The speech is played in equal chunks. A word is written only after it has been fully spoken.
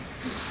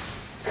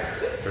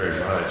very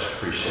much.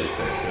 Appreciate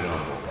that good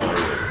humble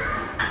prayer.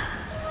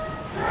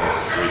 As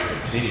we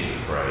continue to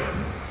pray,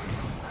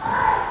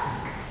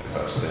 as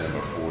I stand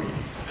before you.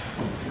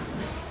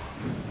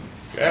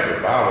 If you have your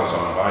Bibles,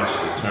 I invite you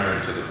to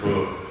turn to the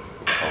book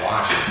of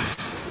Colossians.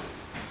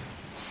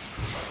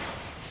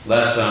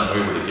 Last time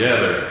we were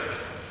together,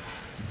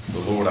 the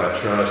Lord, I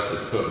trust,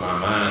 had put my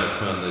mind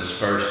upon this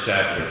first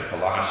chapter of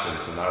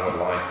Colossians, and I would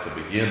like to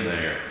begin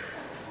there,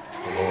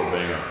 the Lord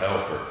being our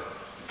helper.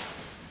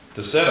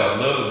 To set a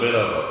little bit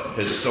of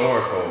a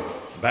historical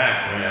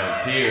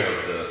background here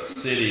of the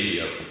city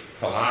of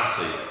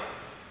Colossae.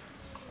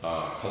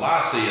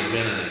 Colossae had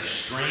been an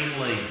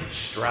extremely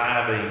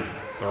striving,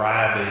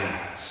 thriving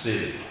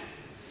city.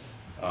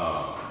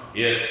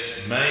 Its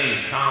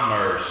main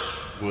commerce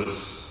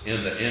was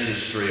in the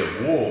industry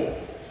of wool.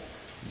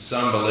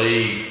 Some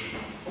believe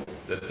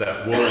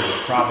that wool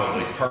was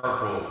probably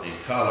purple in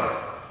color,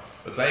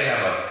 but they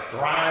have a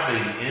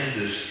thriving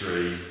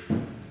industry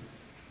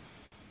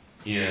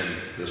in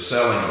the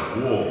selling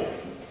of wool.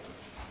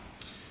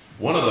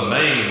 One of the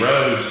main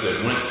roads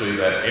that went through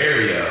that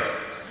area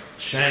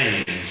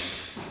changed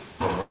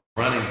from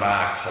running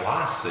by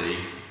Colossae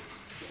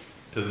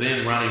to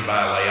then running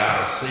by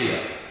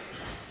Laodicea.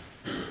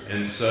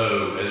 And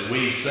so, as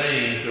we've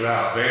seen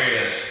throughout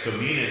various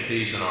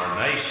communities in our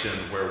nation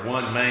where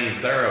one main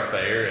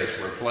thoroughfare is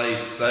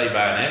replaced, say,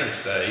 by an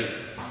interstate,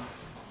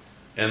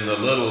 and the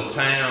little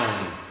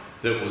town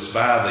that was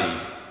by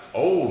the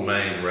old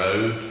main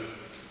road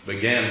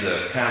began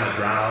to kind of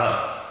dry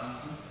up.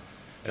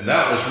 And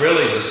that was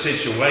really the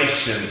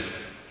situation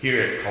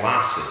here at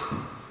Colossae.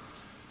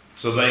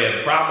 So they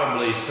had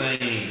probably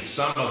seen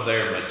some of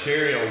their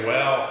material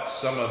wealth,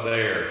 some of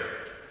their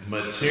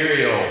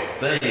material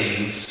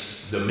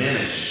things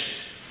diminish.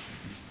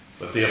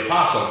 But the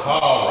Apostle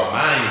Paul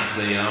reminds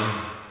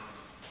them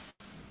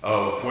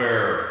of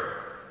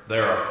where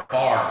there are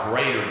far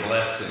greater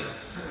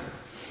blessings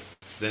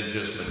than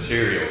just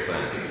material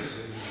things.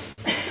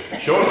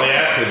 Shortly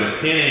after the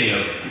penning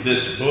of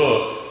this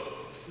book,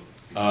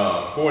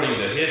 according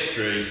to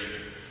history,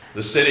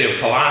 the city of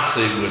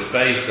Colossae would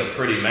face a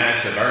pretty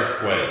massive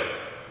earthquake,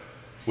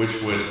 which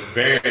would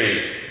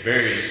very,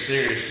 very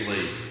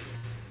seriously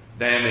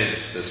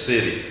damage the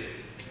city.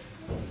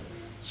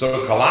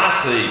 So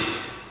Colossae,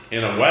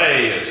 in a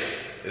way,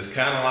 is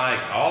kind of like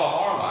all of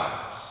our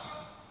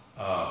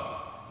lives.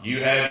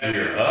 You have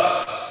your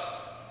ups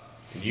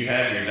and you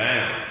have your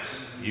downs.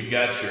 You've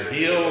got your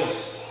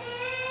hills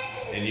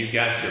and you've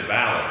got your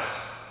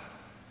valleys.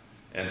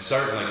 And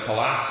certainly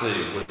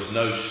Colossae was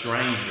no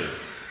stranger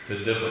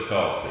to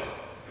difficulty.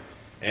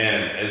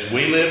 And as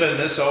we live in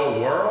this old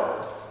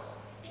world,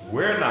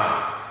 we're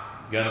not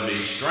going to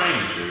be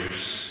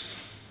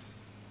strangers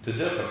to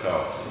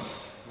difficulties.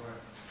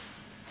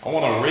 I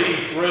want to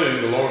read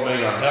through, the Lord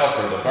being our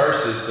helper, the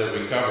verses that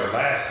we covered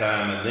last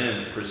time and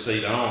then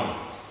proceed on.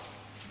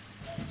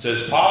 It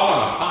says,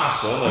 Paul, an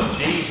apostle of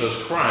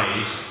Jesus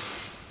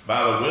Christ,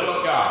 by the will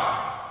of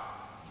God,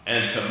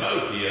 and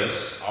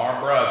Timotheus, our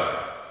brother,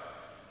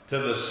 to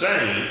the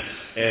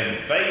saints and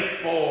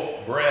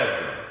faithful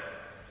brethren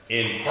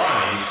in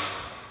Christ,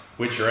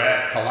 which are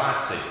at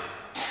Colossae.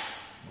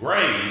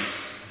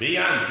 Grace be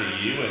unto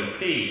you and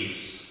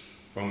peace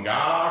from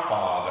God our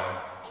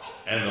Father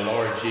and the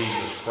Lord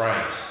Jesus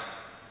Christ.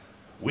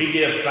 We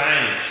give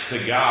thanks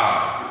to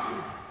God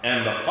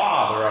and the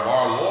Father of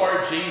our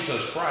Lord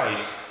Jesus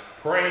Christ,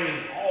 praying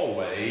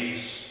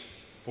always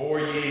for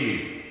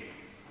you,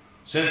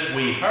 since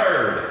we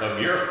heard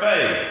of your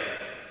faith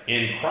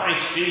in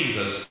Christ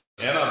Jesus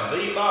and of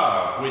the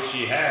love which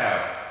ye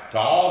have to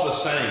all the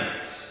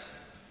saints,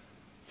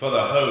 for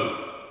the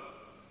hope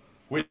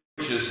which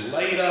is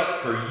laid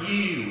up for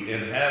you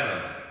in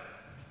heaven,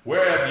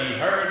 whereof ye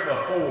heard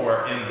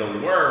before in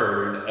the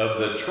word of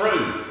the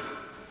truth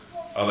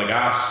of the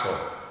gospel,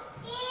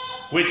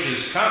 which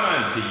is come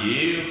unto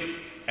you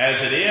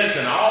as it is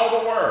in all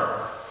the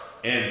world,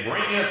 and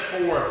bringeth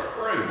forth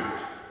fruit,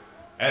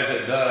 as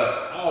it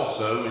doth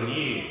also in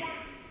you,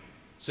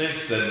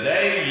 since the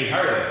day ye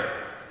heard of it,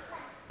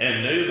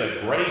 and knew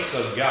the grace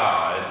of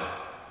God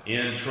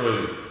in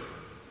truth.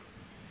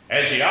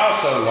 As ye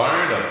also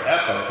learned of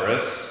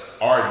Epaphras,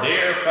 our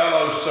dear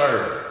fellow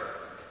servant,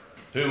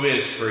 who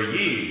is for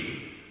you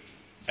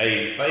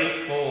a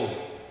faithful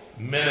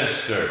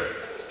minister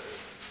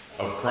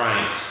of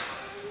Christ,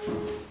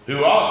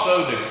 who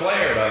also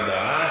declared unto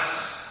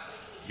us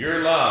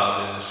your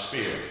love in the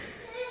Spirit.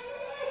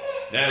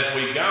 Now, as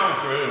we've gone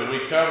through, and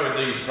we covered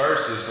these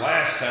verses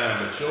last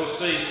time, but you'll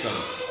see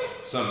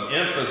some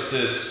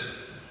emphasis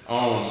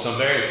on some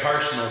very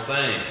personal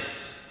things.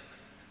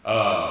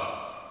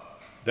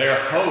 Their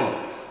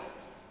hope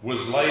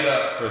was laid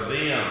up for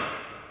them.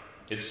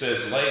 It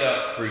says laid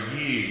up for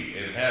you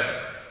in heaven.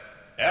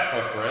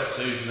 Epaphras,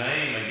 whose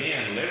name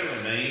again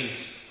literally means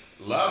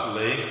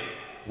lovely,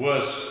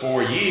 was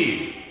for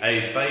you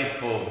a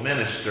faithful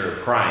minister of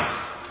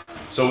Christ.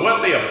 So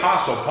what the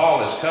Apostle Paul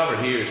has covered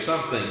here is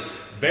something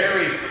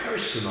very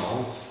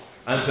personal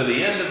unto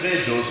the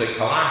individuals at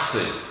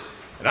Colossae.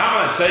 And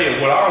I'm going to tell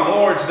you what our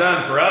Lord's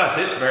done for us,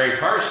 it's very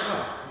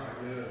personal.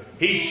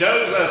 He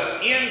chose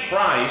us in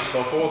Christ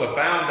before the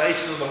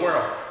foundation of the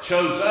world,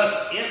 chose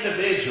us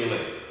individually,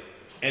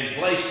 and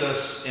placed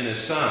us in His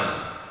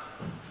Son.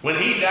 When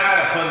He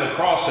died upon the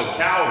cross of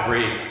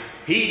Calvary,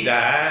 He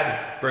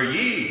died for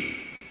you.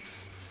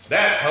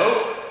 That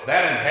hope,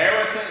 that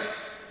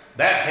inheritance,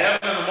 that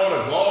heaven and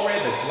immortal glory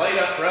that's laid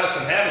up for us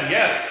in heaven.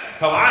 Yes,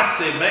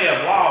 Colossae may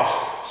have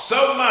lost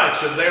so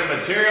much of their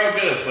material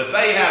goods, but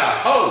they had a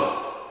hope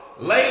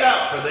laid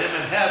up for them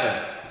in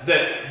heaven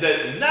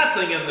that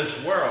nothing in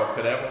this world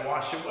could ever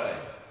wash away.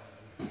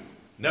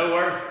 No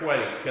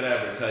earthquake could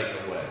ever take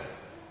away.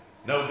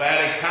 No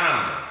bad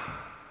economy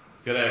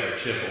could ever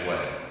chip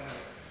away.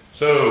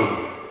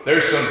 So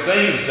there's some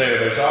themes there.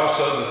 There's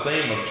also the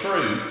theme of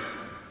truth.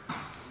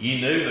 You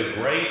knew the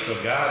grace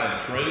of God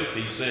and truth.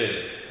 He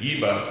said,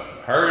 you've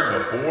heard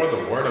before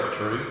the word of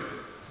truth.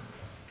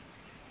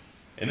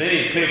 And then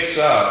he picks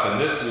up, and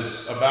this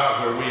is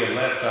about where we had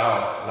left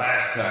off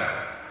last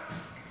time.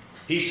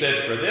 He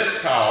said, for this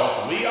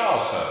cause we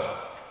also,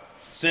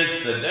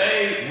 since the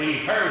day we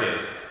heard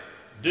it,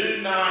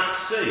 do not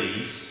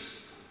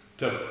cease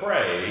to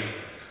pray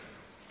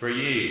for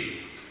you.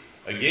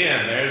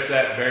 Again, there's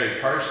that very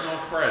personal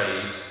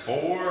phrase,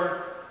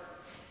 for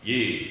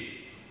you.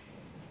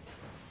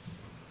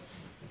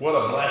 What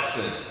a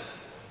blessing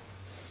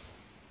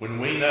when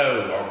we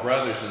know our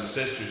brothers and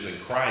sisters in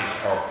Christ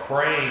are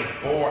praying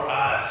for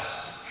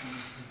us.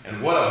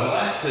 And what a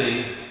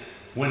blessing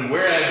when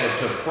we're able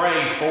to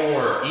pray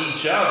for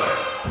each other.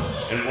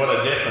 And what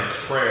a difference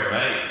prayer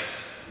makes.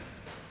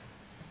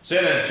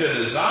 Said, and to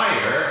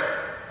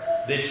desire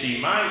that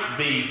ye might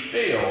be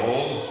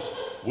filled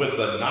with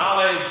the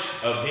knowledge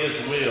of His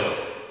will,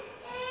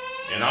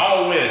 in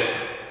all wisdom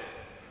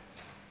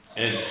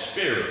and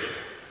spiritual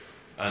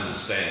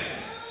understanding.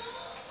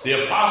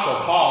 The Apostle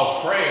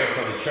Paul's prayer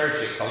for the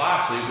church at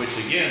Colossae, which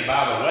again,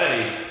 by the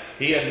way,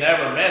 he had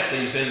never met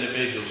these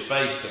individuals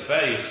face to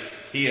face.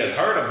 He had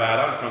heard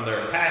about them from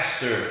their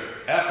pastor,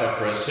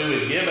 Epaphras, who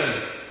had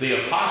given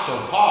the Apostle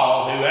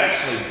Paul, who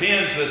actually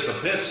pens this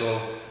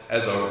epistle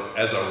as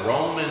a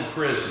Roman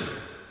prisoner.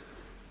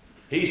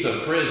 He's a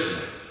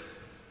prisoner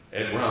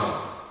at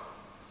Rome.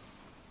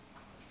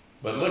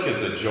 But look at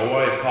the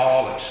joy the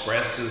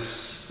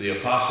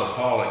Apostle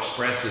Paul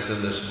expresses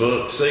in this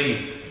book.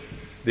 See,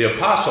 the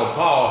Apostle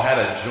Paul had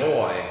a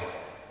joy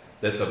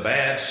that the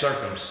bad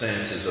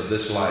circumstances of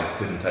this life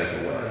couldn't take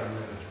away.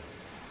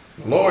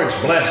 The Lord's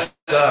blessed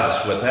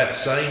us with that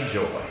same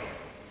joy.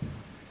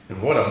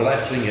 And what a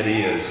blessing it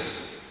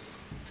is.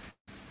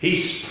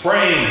 He's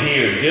praying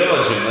here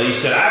diligently. He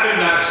said, I do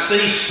not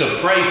cease to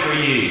pray for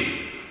you.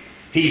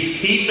 He's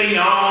keeping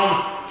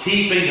on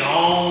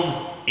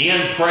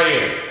in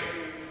prayer.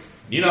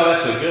 You know,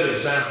 that's a good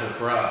example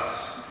for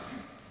us.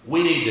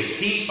 We need to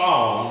keep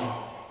on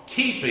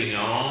keeping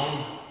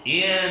on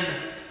in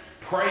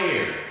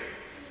prayer.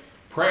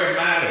 Prayer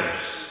matters.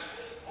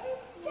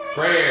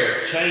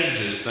 Prayer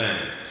changes things.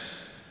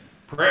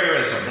 Prayer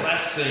is a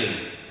blessing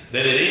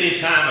that at any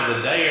time of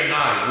the day or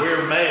night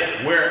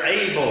we're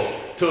able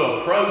to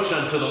approach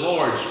unto the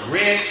Lord's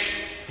rich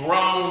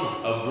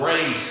throne of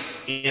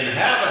grace in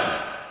heaven.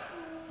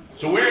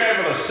 So we're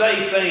able to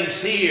say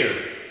things here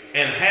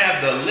and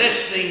have the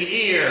listening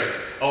ear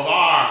of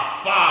our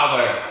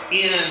Father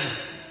in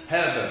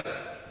heaven.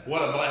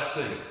 What a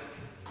blessing.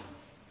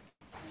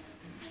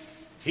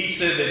 He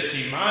said that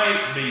she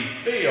might be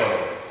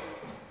filled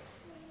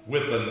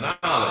with the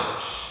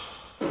knowledge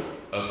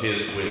of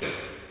His will.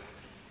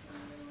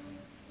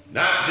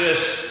 Not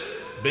just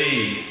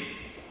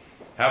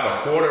have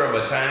a quarter of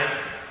a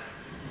tank,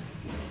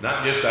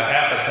 not just a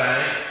half a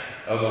tank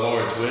of the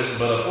Lord's wisdom,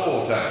 but a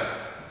full tank.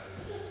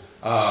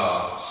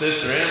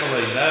 Sister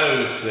Emily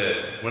knows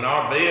that when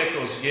our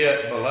vehicles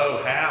get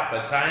below half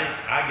a tank,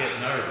 I get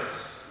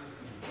nervous.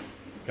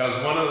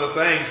 Because one of the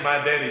things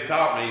my daddy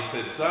taught me, he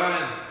said,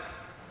 son,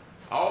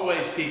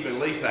 always keep at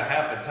least a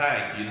half a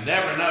tank. You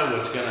never know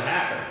what's going to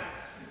happen.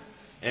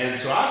 And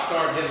so I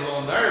start getting a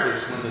little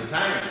nervous when the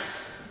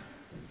tank's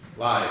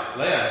like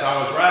less.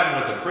 I was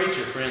riding with a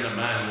preacher friend of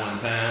mine one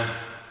time,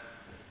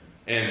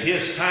 and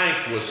his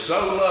tank was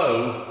so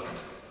low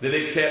that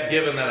it kept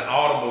giving that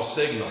audible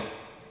signal.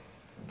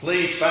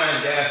 Please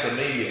find gas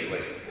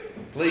immediately.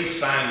 Please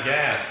find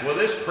gas. Well,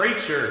 this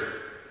preacher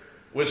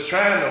was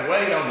trying to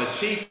wait on the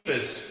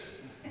cheapest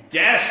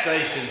gas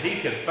station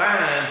he could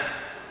find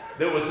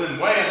that was in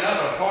way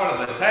another part of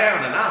the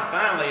town, and I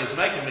finally is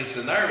making me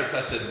so nervous.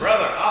 I said,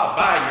 brother, I'll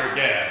buy your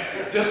gas.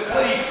 Just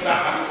please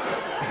stop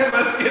and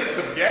let's get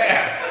some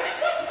gas.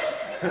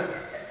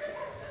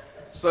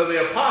 So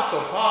the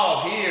Apostle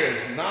Paul here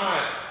is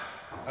not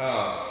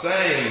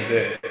saying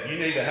that you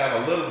need to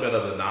have a little bit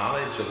of the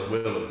knowledge of the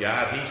will of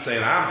God. He's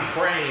saying, I'm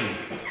praying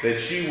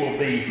that you will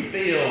be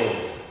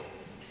filled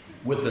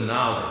with the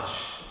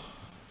knowledge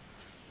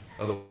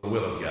of the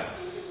will of God.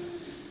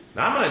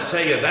 Now, I'm going to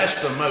tell you,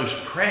 that's the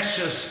most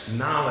precious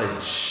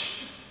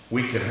knowledge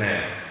we can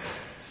have.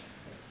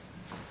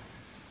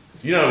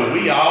 You know,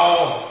 we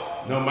all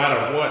no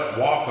matter what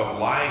walk of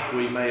life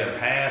we may have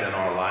had in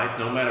our life,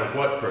 no matter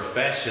what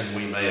profession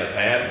we may have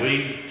had,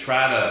 we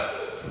try to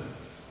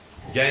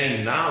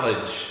gain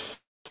knowledge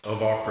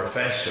of our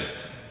profession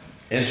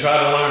and try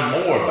to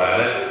learn more about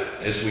it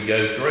as we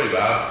go through.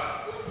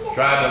 I've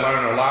tried to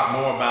learn a lot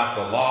more about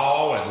the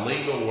law and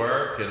legal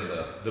work and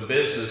the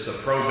business of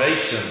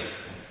probation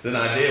than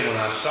I did when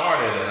I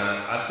started. And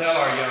I tell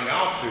our young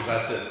officers, I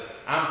said,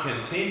 I'm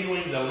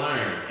continuing to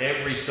learn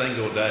every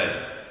single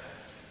day.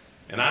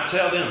 And I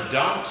tell them,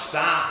 don't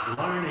stop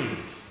learning.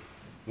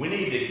 We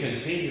need to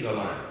continue to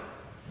learn.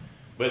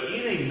 But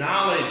any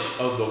knowledge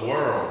of the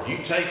world, you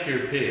take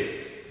your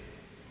pick,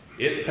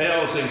 it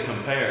pales in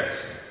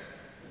comparison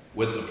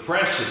with the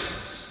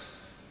preciousness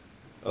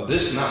of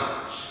this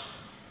knowledge,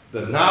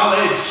 the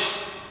knowledge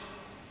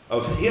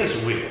of His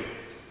will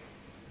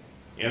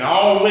in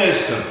all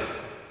wisdom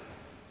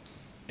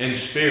and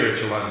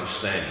spiritual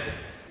understanding.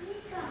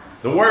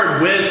 The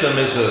word wisdom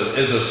is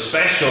a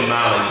special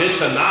knowledge.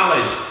 It's a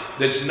knowledge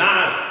that's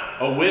not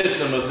a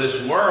wisdom of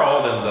this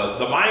world, and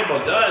the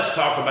Bible does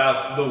talk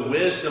about the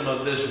wisdom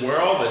of this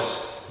world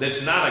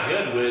that's not a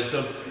good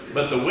wisdom,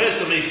 but the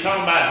wisdom he's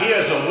talking about here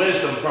is a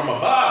wisdom from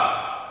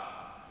above.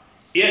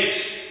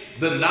 It's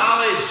the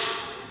knowledge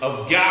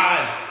of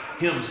God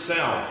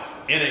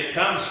Himself, and it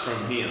comes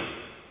from Him.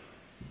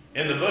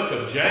 In the book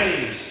of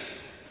James,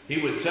 he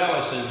would tell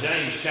us in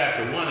James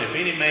chapter 1, if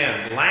any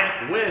man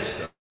lack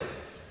wisdom,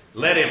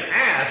 let him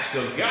ask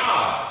of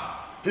God,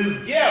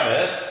 who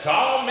giveth to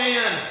all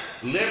men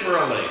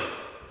liberally.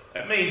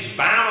 That means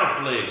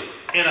bountifully,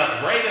 and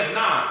upbraideth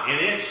not,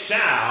 and it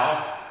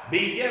shall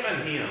be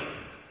given him.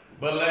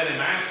 But let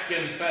him ask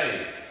in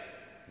faith,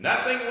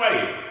 nothing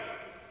waver.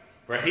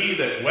 For he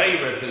that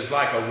wavereth is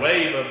like a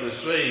wave of the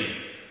sea,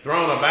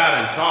 thrown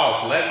about and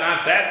tossed. Let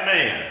not that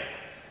man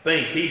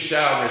think he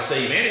shall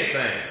receive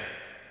anything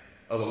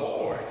of the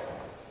Lord.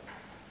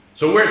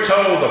 So we're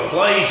told the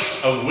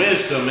place of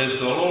wisdom is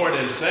the Lord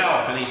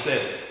Himself. And He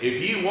said,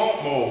 if you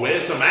want more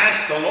wisdom,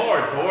 ask the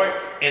Lord for it,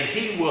 and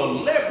He will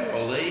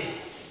liberally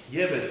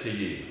give it to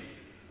you.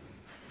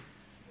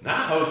 Now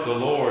I hope the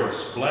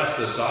Lord's blessed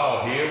us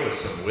all here with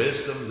some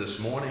wisdom this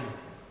morning.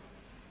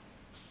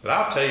 But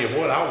I'll tell you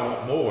what, I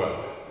want more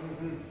of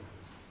it.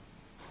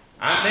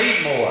 I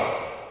need more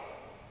of it.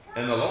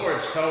 And the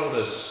Lord's told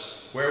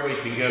us where we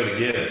can go to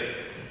get it,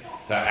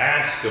 to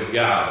ask of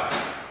God.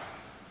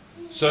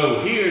 So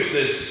here's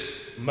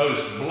this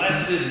most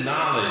blessed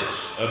knowledge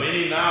of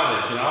any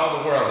knowledge in all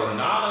the world, the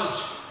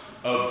knowledge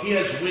of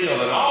His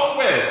will in all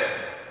wisdom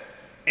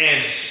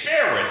and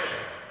spiritual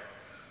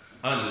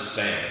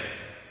understanding.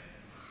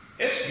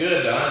 It's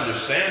good to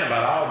understand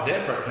about all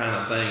different kind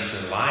of things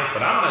in life,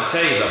 but I'm going to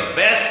tell you the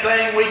best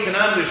thing we can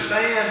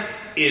understand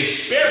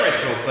is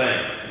spiritual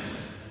things,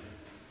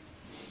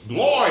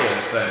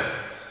 glorious things.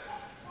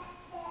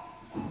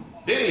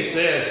 Then He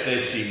says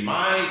that ye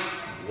might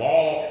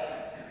walk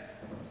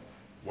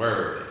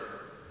worthy.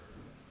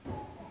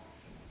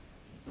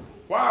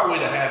 Why are we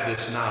to have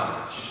this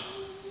knowledge?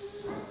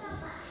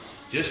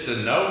 Just to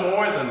know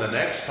more than the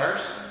next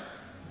person?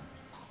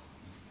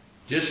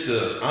 Just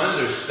to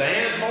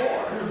understand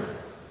more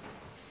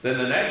than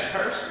the next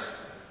person?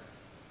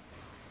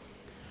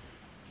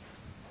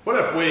 What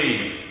if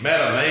we met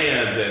a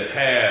man that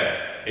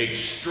had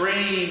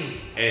extreme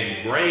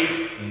and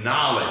great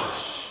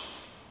knowledge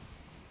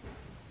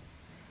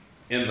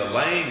in the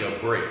laying of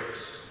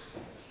bricks?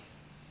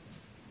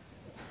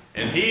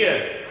 And he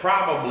had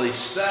probably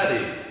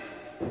studied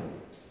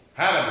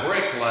how to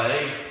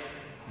bricklay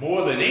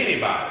more than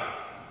anybody.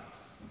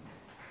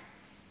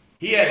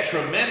 He had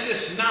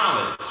tremendous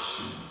knowledge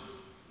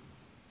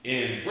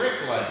in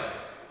bricklaying.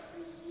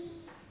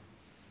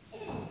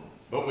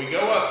 But we go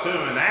up to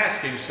him and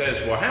ask him,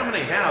 says, well, how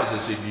many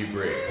houses have you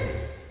bricked?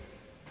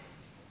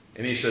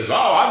 And he says, oh,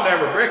 I've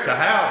never bricked a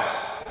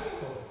house.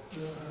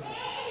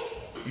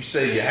 You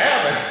say, you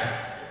haven't?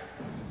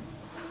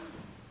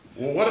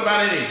 Well, what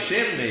about any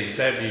chimneys?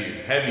 Have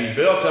you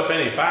built up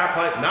any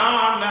fireplace? No,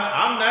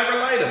 I've never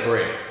laid a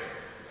brick.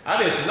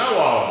 I just know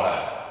all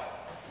about it.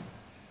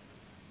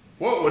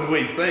 What would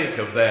we think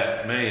of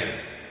that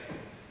man?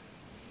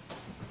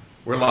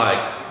 We're like,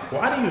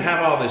 why do you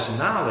have all this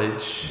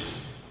knowledge,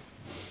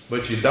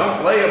 but you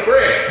don't lay a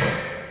brick?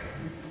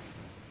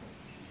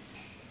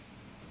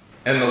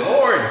 And the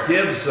Lord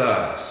gives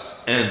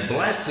us and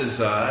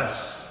blesses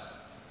us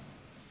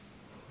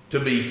to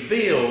be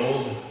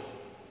filled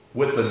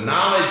with the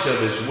knowledge of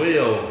His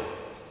will,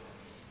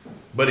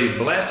 but He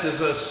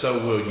blesses us so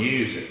we'll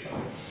use it,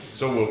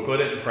 so we'll put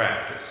it in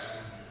practice.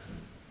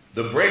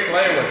 The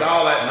bricklayer, with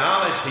all that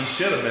knowledge, he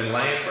should have been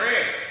laying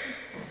bricks.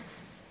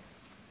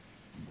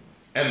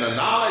 And the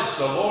knowledge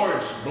the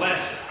Lord's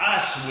blessed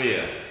us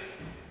with,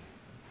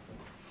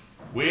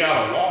 we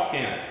ought to walk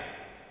in it.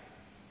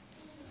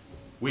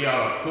 We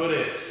ought to put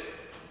it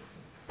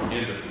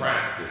into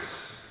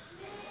practice.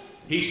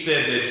 He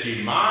said that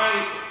you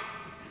might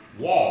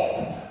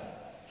walk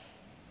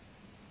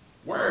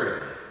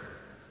worthy.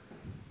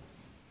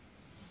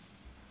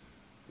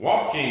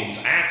 Walking's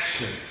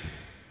action.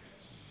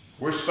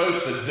 We're We're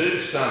supposed to do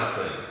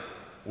something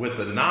with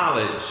the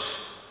knowledge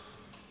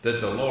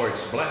that the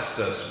Lord's blessed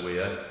us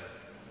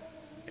with.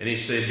 And he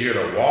said, you're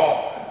to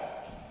walk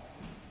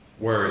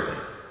worthy.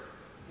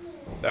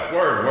 That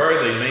word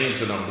worthy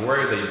means in a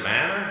worthy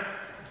manner.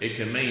 It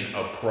can mean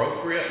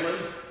appropriately.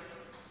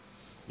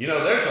 You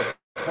know, there's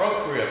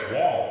appropriate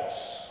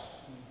walks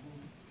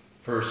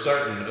for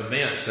certain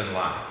events in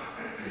life.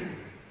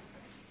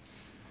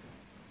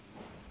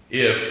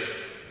 If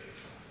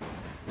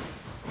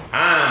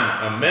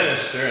I'm a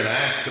minister and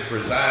asked to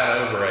preside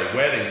over a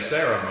wedding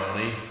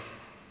ceremony,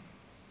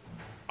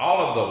 all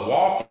of the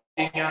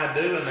walking I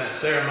do in that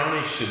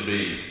ceremony should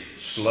be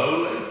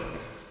slowly,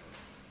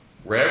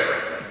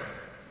 reverently.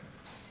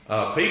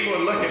 People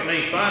would look at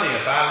me funny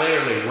if I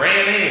literally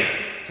ran in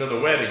to the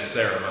wedding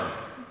ceremony.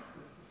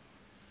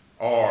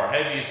 Or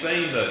have you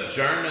seen the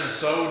German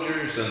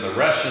soldiers and the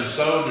Russian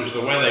soldiers,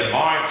 the way they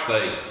march?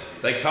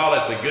 They call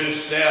it the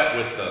goose step,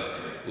 with the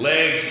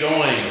legs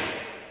going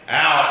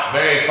out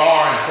very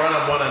far in front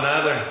of one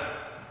another.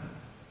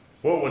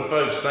 What would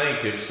folks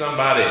think if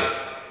somebody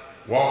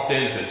walked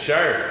into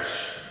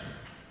church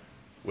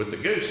with the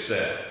goose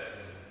step?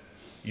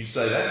 You'd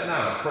say, that's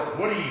not appropriate.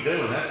 What are you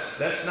doing?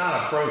 That's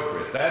not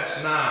appropriate.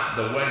 That's not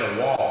the way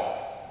to walk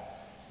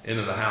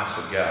into the house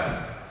of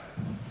God.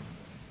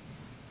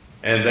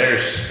 And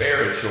there's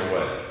spiritual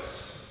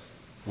ways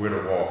we're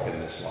to walk in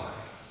this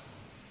life.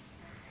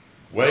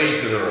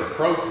 Ways that are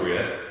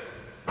appropriate.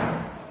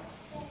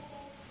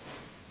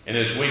 And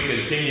as we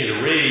continue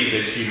to read,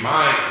 that you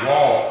might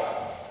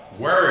walk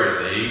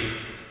worthy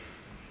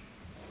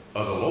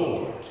of the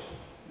Lord,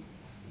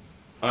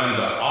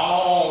 unto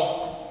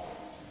all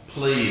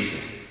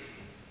pleasing.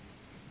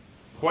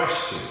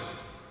 Question,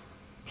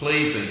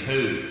 pleasing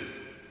who?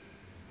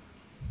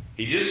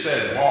 He just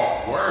said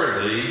walk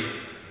worthy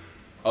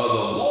of the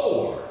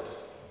Lord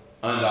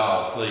unto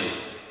all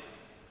pleasing.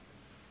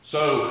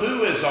 So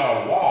who is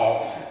our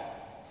walk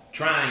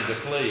trying to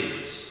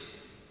please?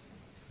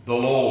 The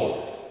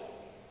Lord.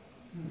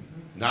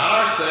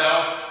 Not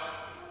ourselves,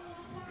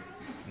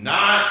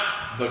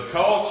 not the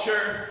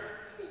culture,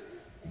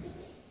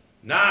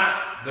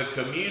 not the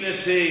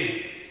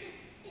community,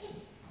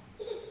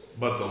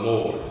 but the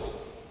Lord.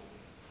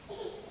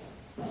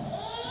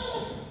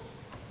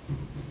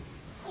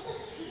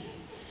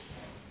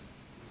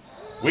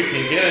 We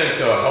can get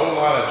into a whole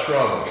lot of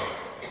trouble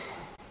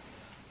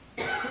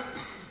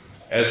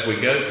as we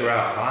go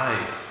throughout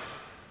life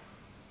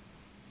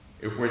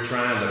if we're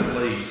trying to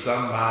please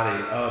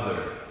somebody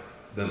other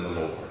than the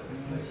Lord.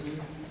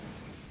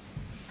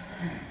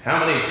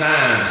 How many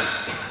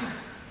times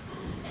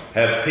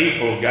have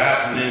people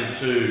gotten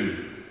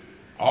into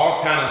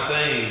all kind of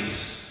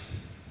things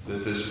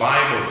that this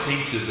Bible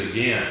teaches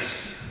against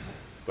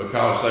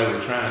because they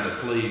were trying to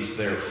please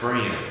their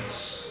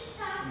friends?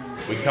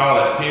 We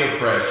call it peer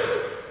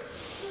pressure.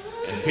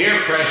 And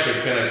peer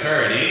pressure can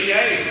occur at any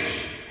age.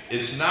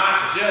 It's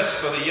not just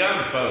for the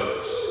young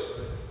folks,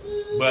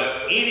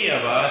 but any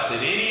of us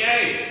at any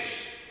age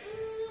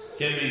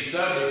can be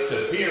subject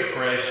to peer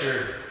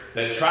pressure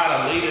that try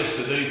to lead us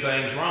to do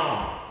things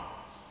wrong.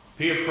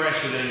 Peer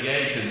pressure to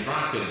engage in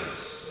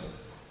drunkenness.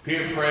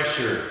 Peer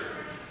pressure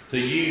to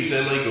use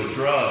illegal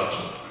drugs.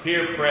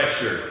 Peer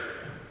pressure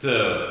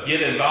to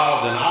get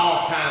involved in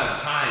all kind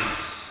of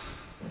types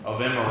of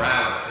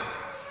immorality.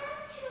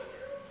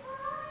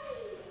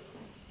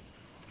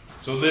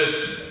 So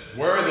this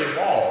worthy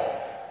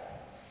walk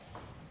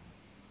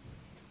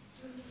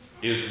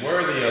is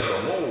worthy of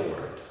the Lord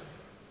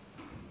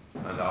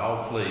unto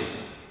all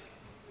pleasing.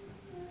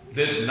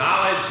 This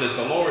knowledge that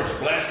the Lord's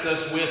blessed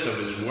us with of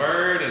His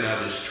Word and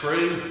of His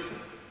truth,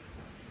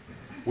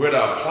 we're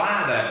to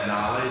apply that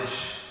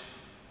knowledge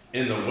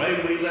in the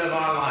way we live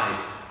our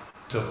life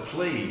to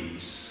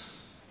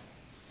please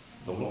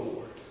the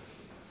Lord,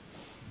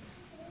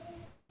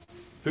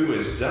 who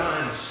has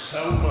done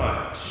so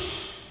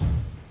much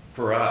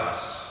for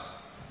us.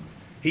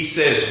 He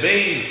says,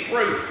 being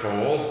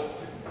fruitful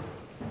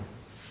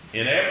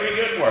in every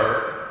good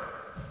work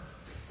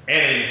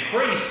and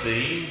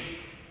increasing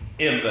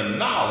in the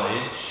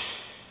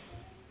knowledge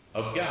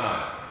of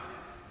God.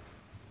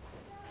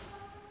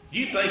 Do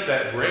you think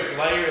that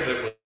bricklayer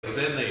that was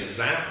in the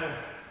example,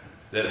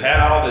 that had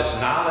all this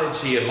knowledge,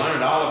 he had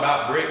learned all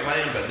about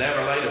bricklaying but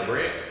never laid a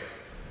brick?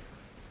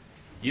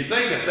 You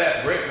think if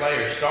that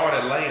bricklayer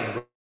started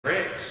laying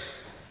bricks,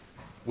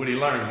 would he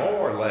learn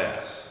more or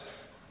less?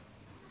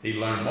 He'd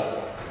learn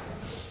more.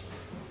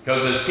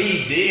 Because as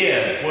he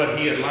did what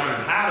he had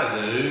learned how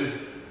to do,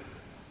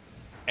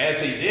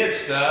 as he did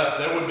stuff,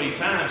 there would be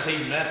times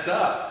he'd mess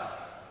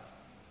up.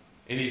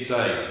 And he'd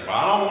say, well,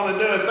 I don't want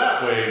to do it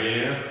that way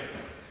again.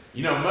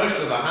 You know, most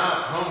of the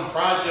home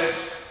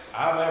projects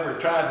I've ever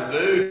tried to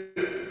do,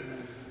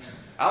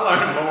 I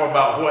learned more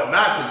about what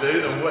not to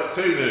do than what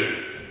to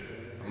do.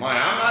 I'm like,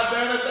 I'm not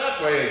doing it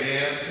that way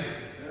again.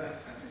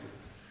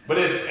 But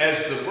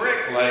as the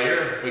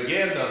bricklayer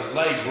began to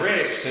lay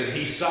bricks and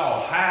he saw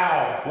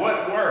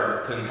what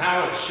worked and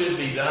how it should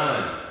be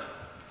done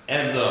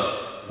and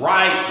the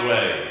right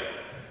way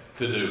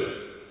to do it,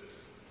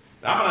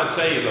 I'm going to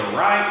tell you the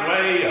right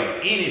way of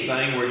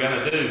anything we're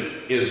going to do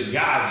is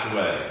God's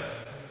way.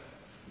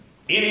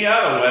 Any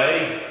other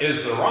way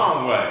is the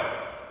wrong way.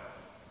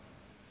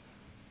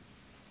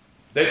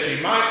 That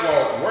you might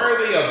walk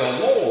worthy of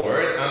the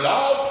Lord and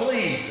all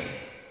pleasing,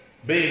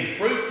 being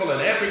fruitful in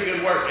every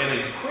good work and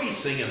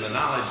increasing in the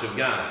knowledge of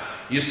God.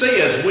 You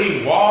see, as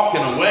we walk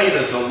in a way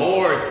that the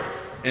Lord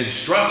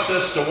instructs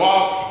us to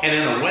walk and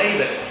in a way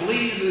that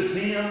pleases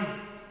Him,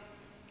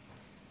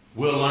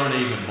 we'll learn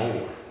even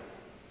more.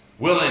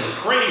 We'll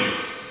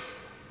increase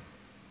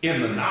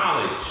in the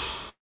knowledge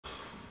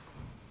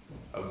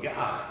of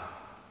God.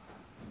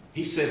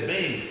 He said,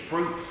 being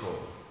fruitful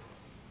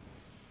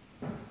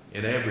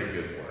in every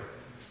good work.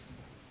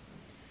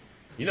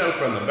 You know,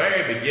 from the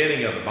very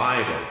beginning of the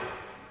Bible,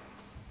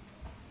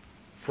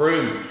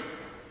 fruit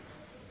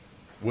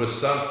was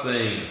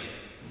something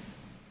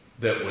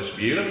that was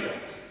beautiful.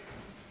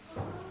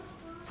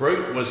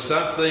 Fruit was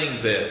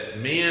something that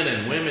men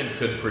and women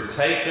could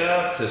partake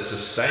of to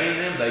sustain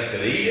them. They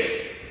could eat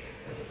it.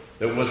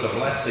 It was a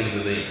blessing to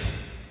them.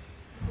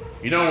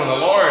 You know, when the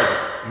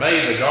Lord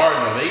made the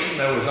Garden of Eden,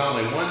 there was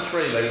only one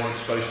tree they weren't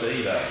supposed to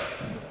eat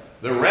of.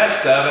 The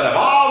rest of it, of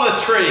all the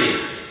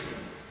trees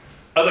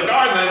of the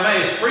garden they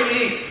made, is free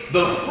to eat.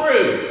 The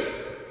fruit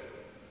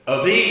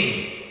of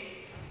Eden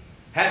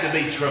had to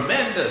be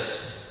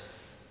tremendous.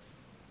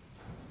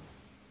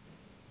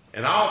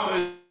 And all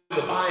through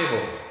the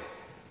Bible,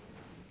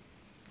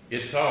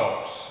 it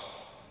talks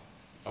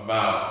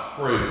about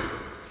fruit.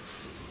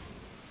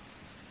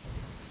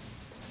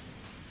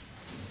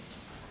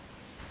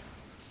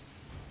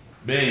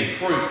 Being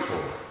fruitful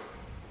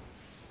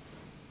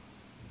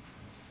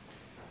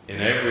in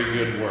every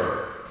good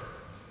work.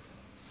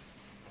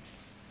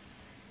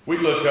 We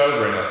look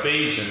over in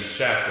Ephesians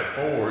chapter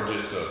 4,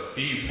 just a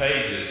few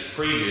pages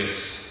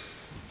previous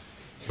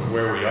to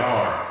where we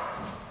are.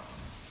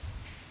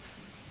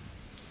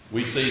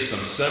 We see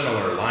some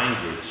similar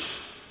language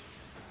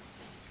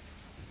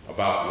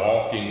about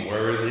walking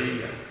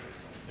worthy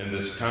and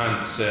this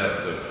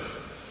concept of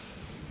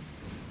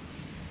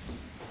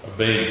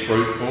being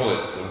fruitful.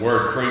 The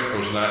word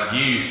fruitful is not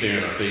used here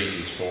in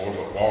Ephesians 4,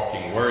 but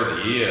walking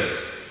worthy is.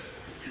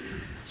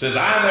 It says,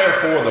 I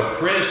therefore, the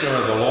prisoner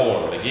of the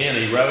Lord. Again,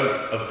 he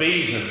wrote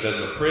Ephesians as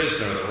a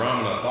prisoner of the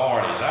Roman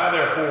authorities. I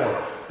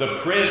therefore, the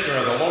prisoner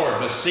of the Lord,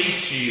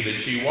 beseech you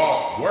that you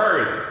walk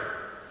worthy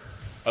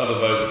of the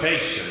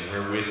vocation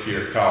wherewith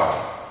you're called.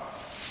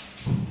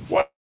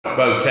 What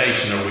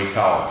vocation are we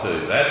called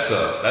to? That's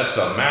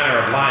a manner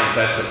of life.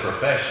 That's a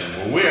profession.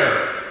 Well,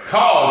 we're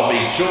called to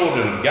be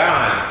children of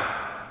God.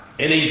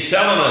 And he's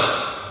telling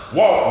us,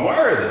 walk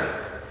worthy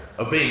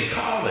of being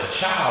called a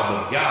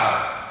child of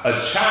God, a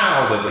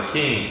child of the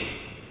King.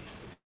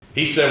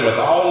 He said, with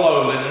all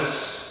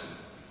lowliness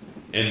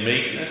and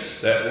meekness.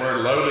 That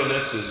word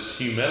lowliness is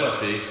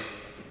humility.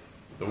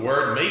 The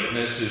word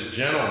meekness is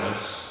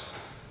gentleness.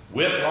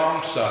 With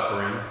long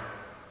suffering,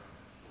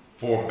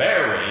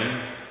 forbearing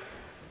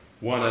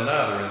one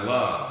another in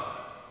love.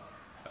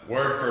 That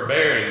word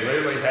forbearing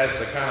literally has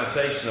the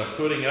connotation of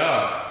putting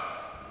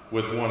up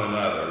with one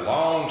another,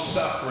 long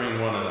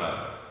suffering one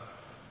another.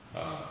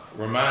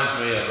 Reminds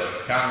me of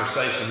a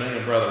conversation me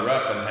and Brother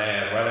Ruffin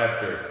had right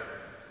after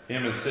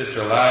him and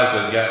Sister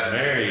Eliza had gotten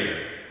married.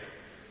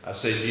 I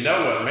said, you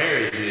know what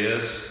marriage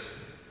is?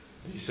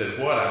 He said,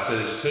 what? I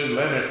said, it's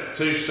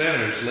two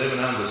sinners living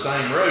under the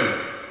same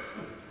roof.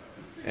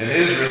 And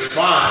his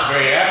response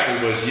very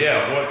aptly was,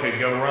 yeah, what could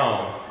go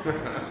wrong?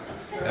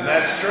 And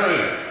that's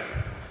true.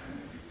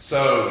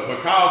 So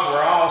because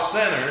we're all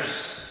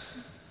sinners,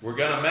 we're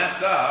going to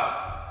mess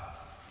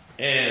up.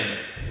 And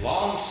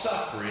long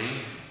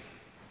suffering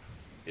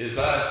is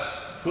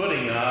us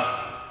putting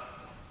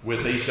up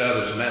with each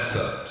other's mess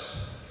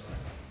ups.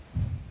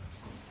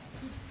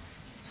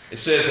 It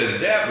says,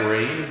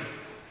 endeavoring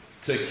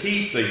to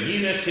keep the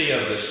unity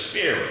of the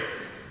Spirit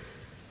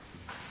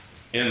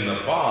in the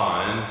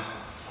bond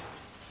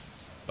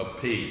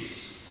of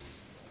peace.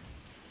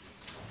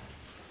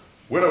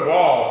 We're to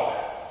walk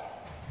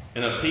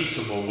in a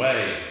peaceable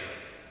way.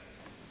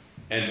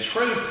 And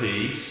true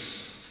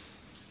peace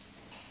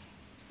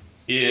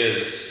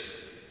is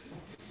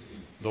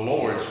the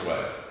Lord's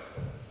way.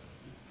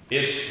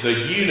 It's the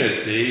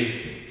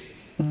unity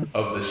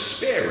of the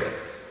Spirit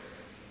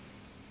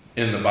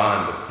in the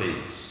bond of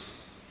peace.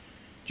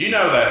 Do you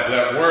know that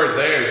that word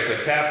there is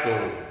the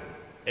capital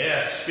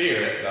S,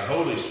 Spirit, the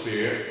Holy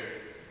Spirit?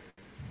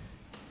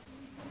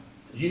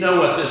 You know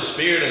what this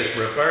Spirit is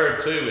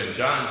referred to in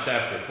John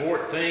chapter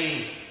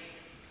 14,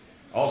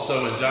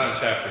 also in John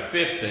chapter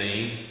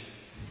 15,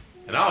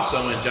 and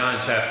also in John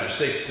chapter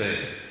 16.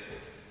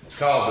 It's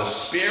called the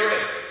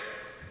Spirit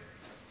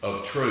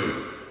of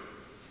Truth.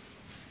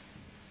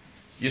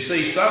 You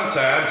see,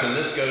 sometimes, and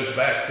this goes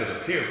back to the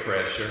peer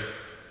pressure,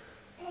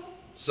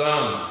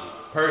 some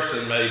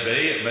person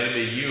it may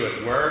be you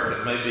at work,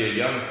 it may be a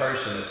young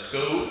person at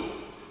school,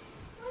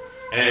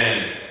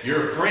 and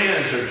your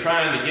friends are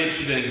trying to get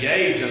you to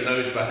engage in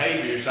those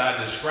behaviors I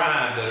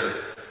described that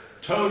are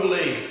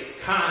totally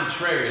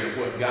contrary to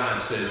what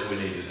God says we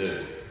need to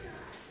do.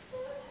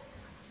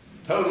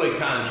 totally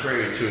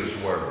contrary to his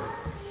word.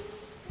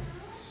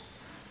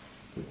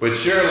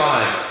 But you're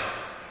like,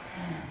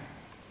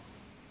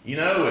 you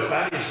know, if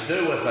I just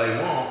do what they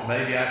want,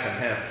 maybe I can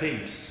have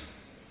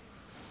peace.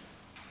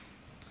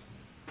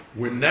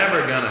 We're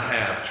never going to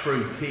have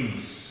true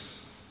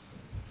peace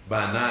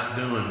by not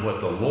doing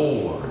what the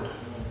Lord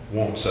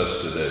wants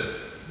us to do.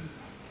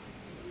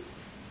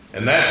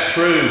 And that's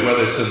true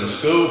whether it's in the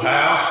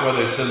schoolhouse,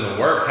 whether it's in the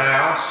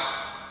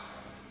workhouse.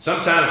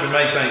 Sometimes we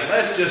may think,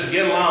 let's just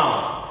get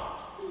along.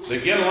 To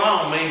get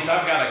along means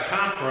I've got to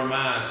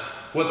compromise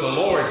what the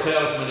Lord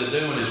tells me to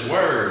do in his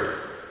word.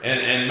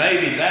 And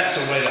maybe that's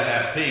the way to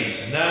have peace.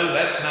 No,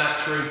 that's not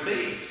true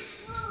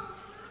peace.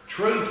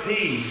 True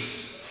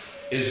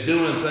peace is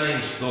doing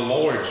things the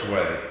Lord's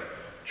way.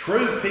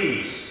 True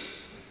peace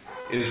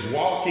is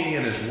walking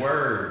in his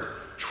word.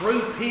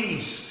 True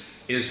peace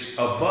is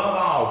above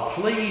all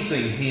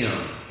pleasing him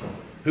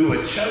who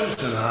had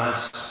chosen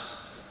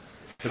us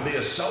to be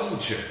a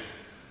soldier,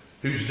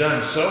 who's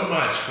done so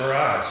much for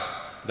us.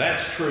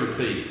 That's true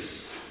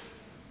peace.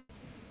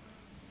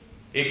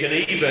 It can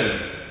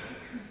even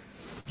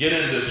get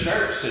into a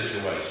church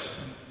situation.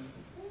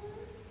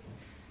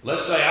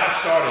 Let's say I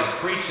started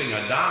preaching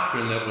a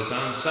doctrine that was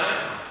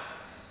unsound.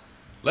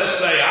 Let's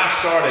say I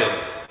started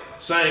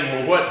saying,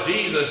 well, what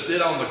Jesus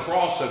did on the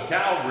cross of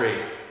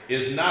Calvary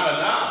is not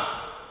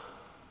enough.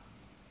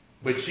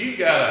 But you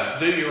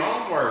got to do your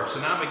own works.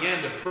 And I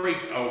began to preach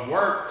a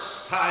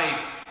works type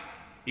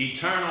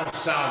eternal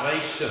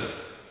salvation.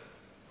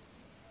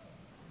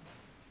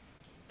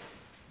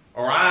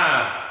 Or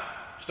I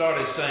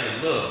started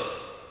saying, look,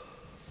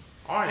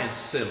 our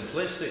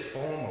simplistic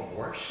form of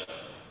worship,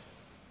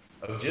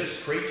 of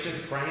just preaching,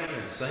 praying,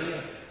 and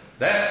singing,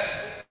 that's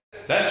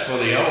for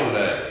the old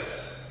days.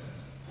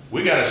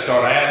 We got to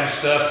start adding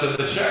stuff to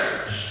the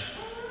church.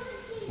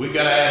 We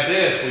got to add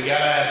this, we got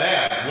to add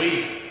that.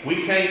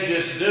 We can't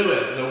just do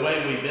it the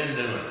way we've been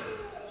doing it.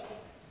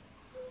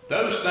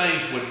 Those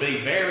things would be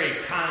very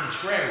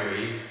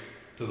contrary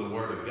to the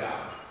Word of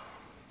God.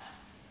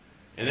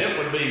 And it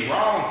would be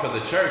wrong for the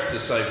church to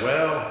say,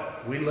 well,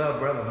 we love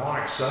Brother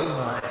Mark so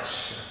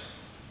much.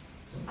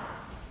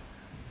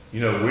 You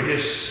know, we're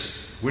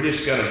just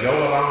going to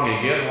go along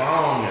and get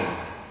along,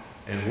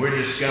 and we're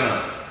just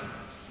going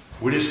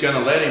to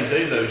let him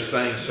do those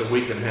things so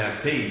we can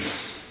have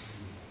peace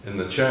in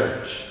the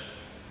church.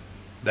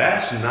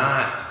 That's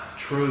not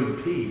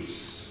true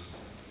peace.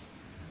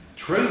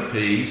 True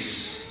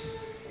peace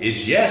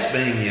is, yes,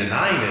 being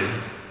united,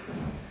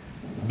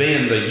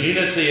 being the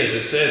unity, as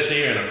it says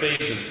here in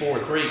Ephesians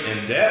 4:3,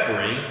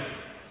 endeavoring,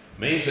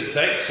 means it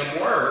takes some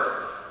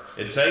work,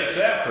 it takes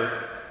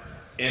effort,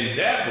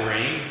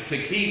 endeavoring to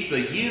keep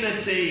the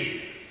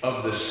unity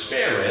of the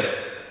Spirit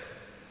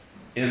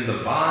in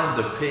the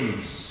bond of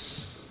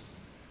peace,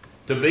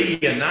 to be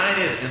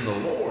united in the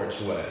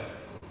Lord's way,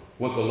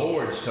 what the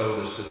Lord's told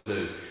us to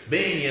do,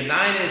 being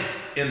united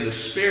in the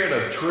Spirit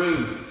of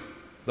truth,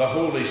 the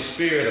Holy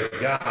Spirit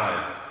of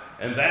God,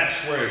 and that's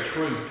where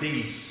true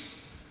peace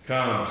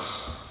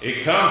comes.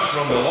 It comes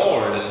from the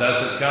Lord, it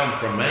doesn't come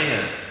from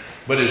man.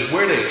 But as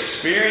we're to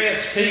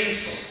experience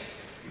peace,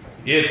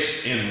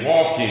 it's in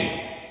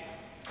walking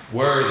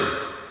worthy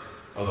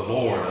of the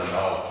Lord and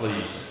all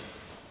pleasing.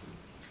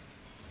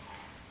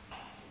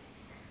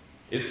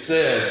 It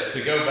says,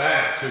 to go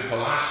back to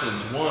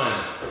Colossians 1,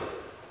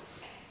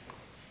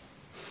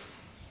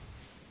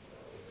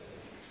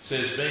 it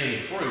says, being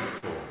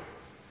fruitful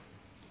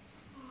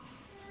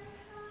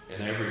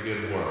in every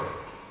good work.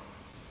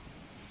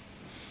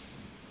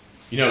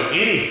 You know,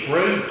 any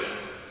fruit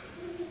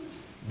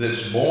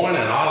that's born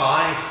in our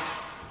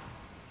life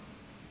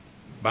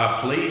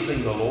by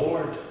pleasing the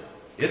Lord,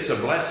 it's a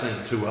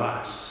blessing to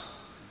us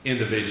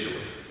individually.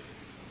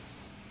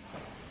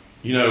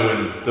 You know,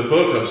 in the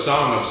book of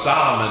Song of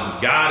Solomon,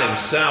 God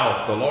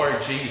himself, the Lord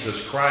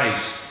Jesus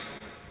Christ,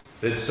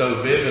 that's so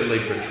vividly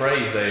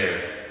portrayed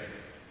there,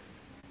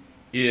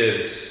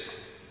 is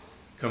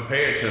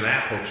compared to an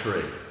apple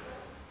tree.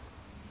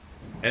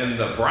 And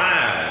the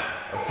bride,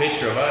 a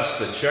picture of us,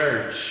 the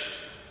church,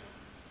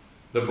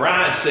 the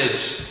bride said,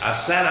 I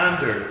sat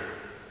under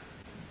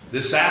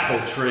this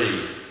apple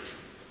tree,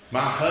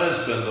 my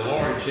husband, the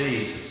Lord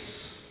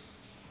Jesus.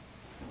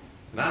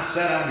 And I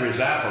sat under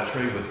his apple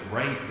tree with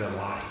great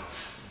delight.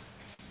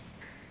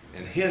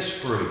 And his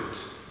fruit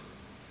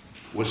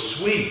was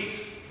sweet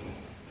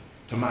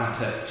to my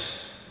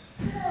taste.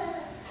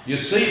 You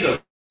see,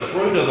 the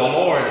fruit of the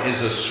Lord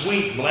is a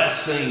sweet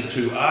blessing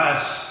to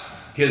us,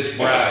 his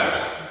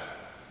bride.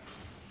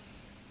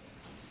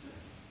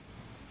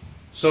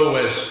 So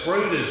as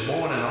fruit is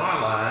born in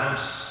our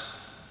lives,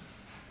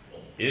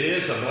 it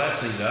is a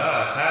blessing to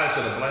us. How is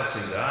it a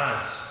blessing to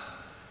us?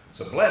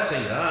 It's a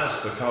blessing to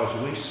us because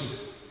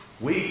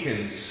we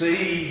can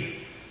see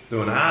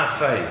through an eye of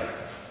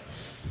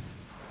faith.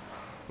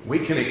 We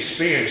can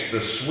experience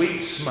the sweet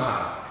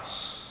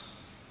smiles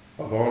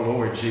of our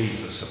Lord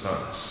Jesus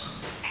upon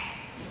us.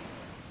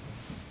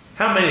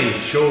 How many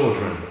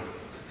children,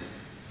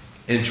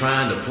 in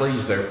trying to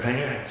please their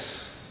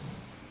parents,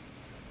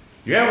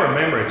 You ever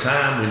remember a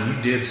time when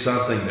you did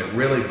something that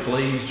really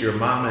pleased your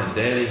mama and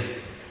daddy?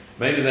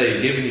 Maybe they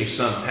had given you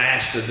some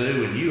task to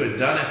do and you had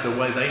done it the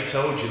way they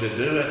told you to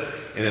do it,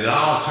 and it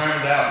all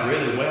turned out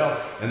really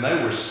well, and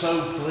they were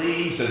so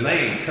pleased, and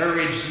they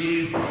encouraged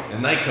you,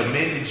 and they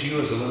commended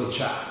you as a little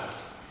child.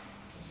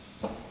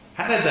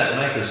 How did that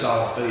make us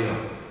all feel?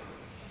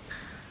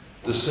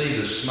 To see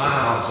the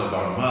smiles of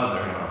our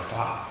mother and our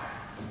father.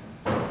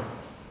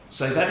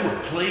 Say they were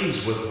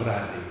pleased with what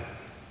I did.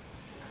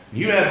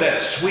 You had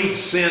that sweet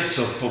sense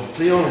of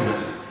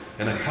fulfillment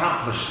and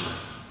accomplishment.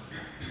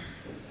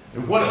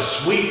 And what a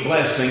sweet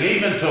blessing,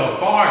 even to a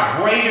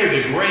far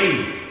greater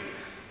degree,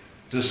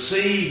 to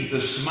see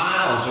the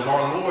smiles of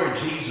our Lord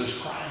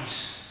Jesus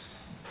Christ.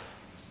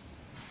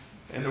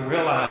 And to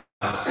realize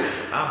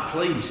I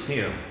pleased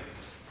Him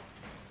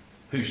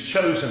who's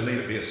chosen me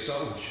to be a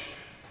soldier.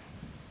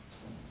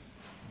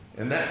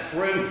 And that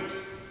fruit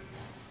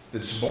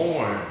that's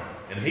born,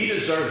 and He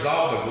deserves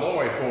all the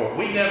glory for it.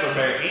 We never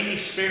bear any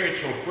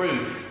spiritual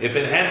fruit if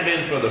it hadn't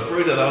been for the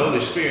fruit of the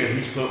Holy Spirit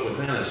He's put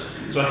within us.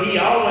 So He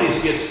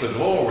always gets the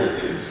glory.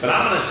 But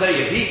I'm going to tell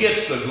you, He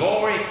gets the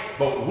glory,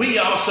 but we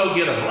also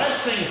get a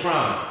blessing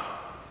from it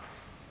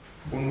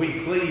when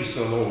we please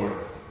the Lord.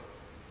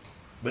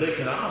 But it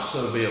can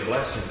also be a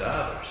blessing to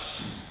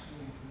others.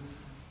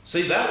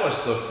 See, that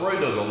was the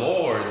fruit of the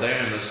Lord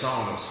there in the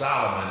Song of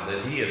Solomon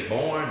that He had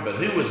borne, but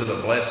who was it a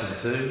blessing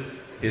to?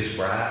 His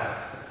bride.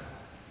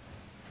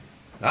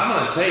 Now, I'm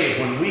going to tell you,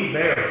 when we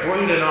bear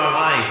fruit in our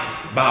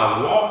life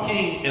by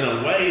walking in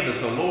a way that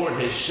the Lord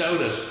has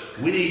showed us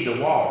we need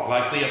to walk.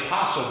 Like the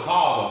Apostle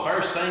Paul, the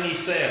first thing he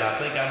said, I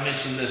think I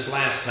mentioned this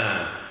last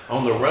time,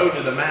 on the road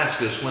to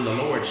Damascus when the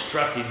Lord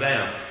struck him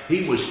down,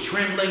 he was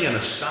trembling and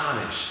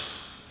astonished.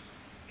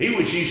 He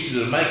was used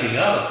to making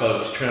other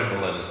folks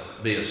tremble and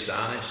be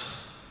astonished,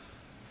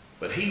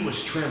 but he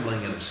was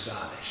trembling and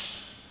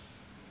astonished.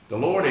 The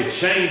Lord had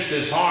changed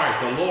his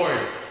heart. The Lord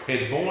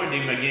had born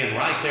him again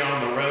right there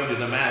on the road to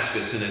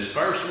Damascus, and his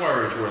first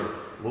words were,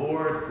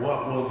 Lord,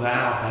 what wilt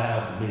thou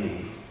have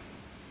me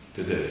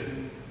to do?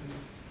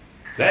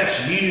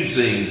 That's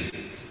using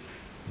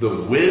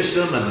the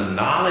wisdom and the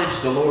knowledge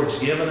the Lord's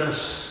given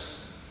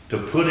us to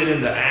put it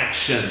into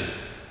action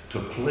to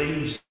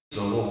please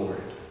the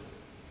Lord.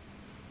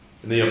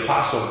 And the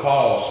Apostle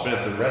Paul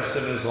spent the rest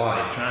of his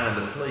life trying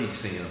to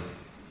please Him,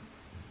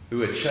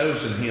 who had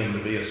chosen him to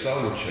be a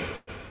soldier.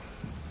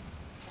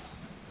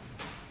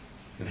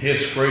 And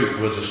his fruit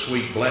was a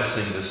sweet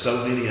blessing to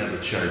so many other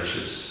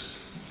churches.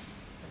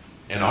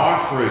 And our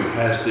fruit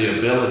has the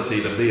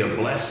ability to be a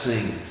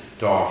blessing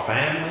to our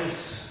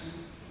families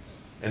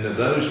and to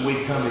those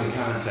we come in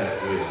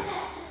contact with.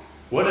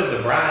 What did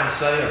the bride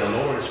say of the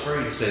Lord's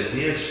fruit? It said,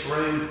 His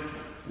fruit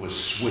was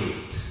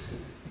sweet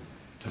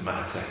to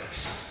my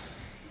taste.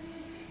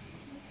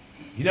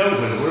 You know,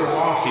 when we're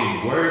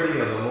walking worthy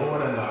of the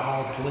Lord and the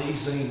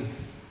all-pleasing,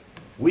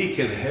 we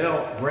can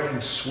help bring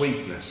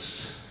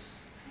sweetness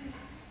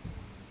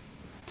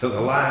to the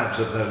lives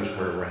of those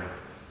we're around.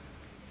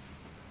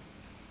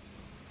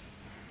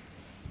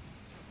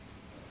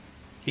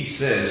 He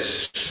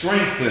says,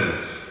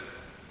 strengthened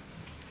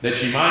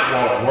that you might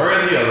walk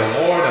worthy of the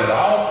Lord and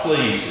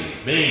all-pleasing,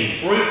 being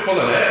fruitful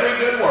in every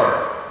good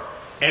work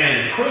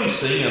and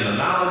increasing in the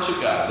knowledge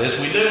of God. As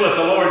we do what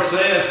the Lord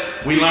says,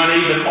 we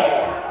learn even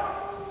more.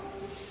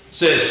 It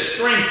says,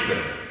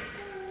 strengthened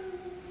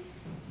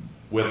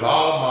with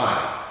all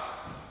might,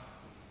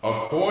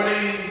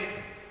 according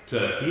to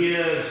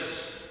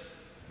His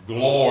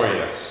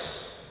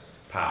glorious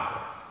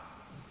power.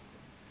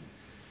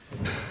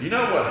 You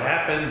know what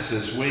happens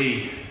as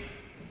we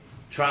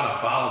try to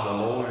follow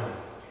the Lord?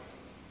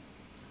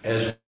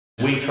 As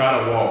we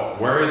try to walk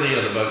worthy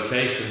of the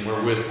vocation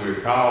wherewith we're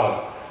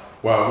called,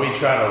 while we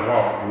try to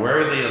walk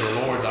worthy of the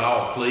Lord to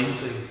all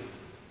pleasing,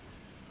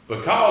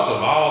 because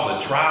of all the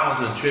trials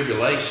and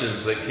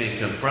tribulations that can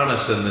confront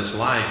us in this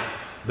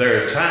life,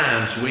 there are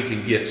times we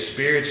can get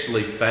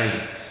spiritually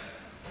faint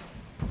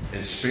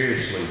and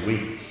spiritually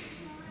weak.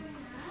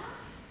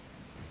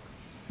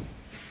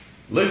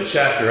 Luke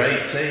chapter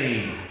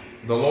 18,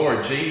 the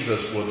Lord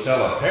Jesus will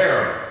tell a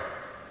parable.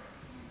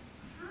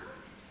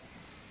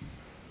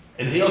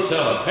 And He'll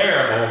tell a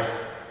parable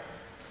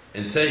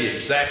and tell you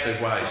exactly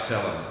why He's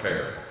telling the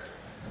parable.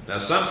 Now,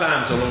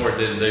 sometimes the Lord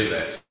didn't do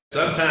that.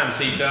 Sometimes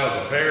He tells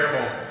a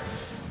parable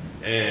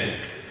and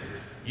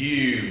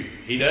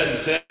He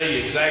doesn't tell you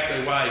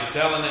exactly why He's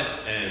telling it,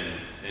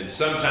 and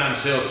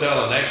sometimes He'll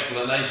tell an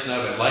explanation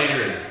of it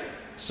later, and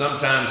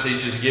sometimes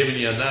He's just giving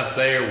you enough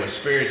there with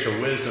spiritual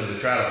wisdom to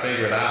try to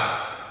figure it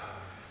out.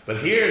 But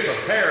here's a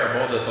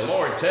parable that the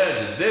Lord tells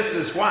you. This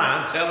is why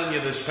I'm telling you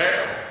this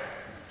parable.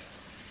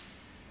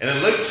 And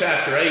in Luke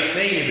chapter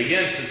 18, He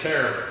begins to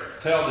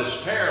tell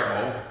this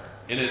parable,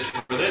 and it's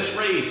for this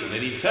reason.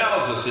 And He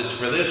tells us it's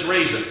for this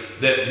reason,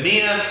 that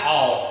men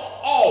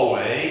ought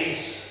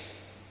always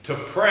to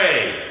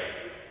pray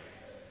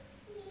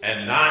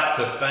and not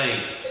to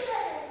faint.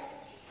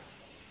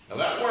 Now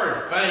that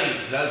word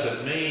faint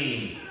doesn't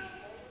mean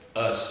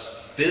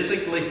us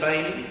physically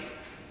fainting.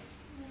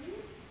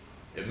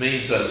 It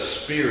means us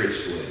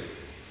spiritually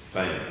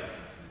fainting.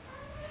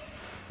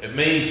 It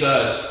means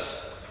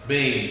us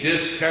being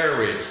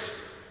discouraged,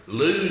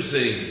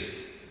 losing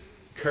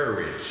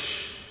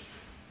courage.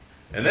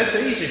 And that's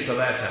easy for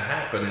that to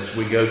happen as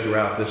we go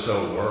throughout this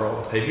old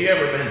world. Have you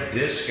ever been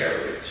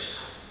discouraged?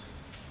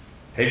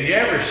 Have you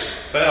ever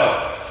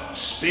felt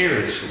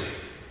spiritually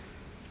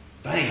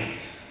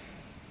faint?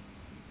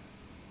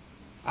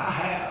 I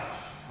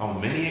have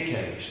on many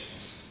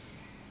occasions.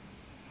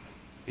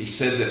 He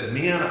said that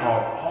men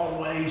are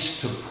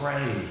always to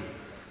pray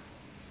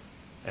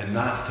and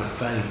not to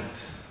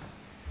faint.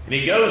 And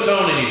he goes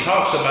on and he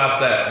talks about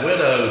that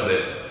widow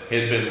that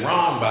had been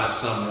wronged by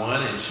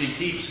someone, and she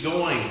keeps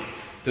going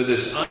to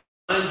this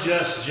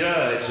unjust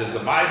judge that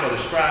the Bible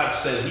describes,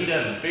 said he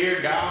doesn't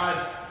fear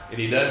God and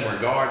he doesn't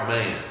regard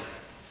man.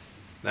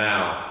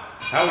 Now,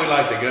 how we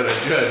like to go to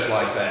a judge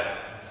like that?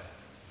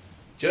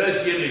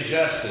 Judge, give me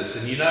justice.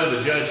 And you know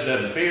the judge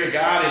doesn't fear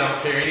God. He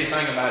don't care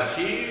anything about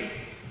you.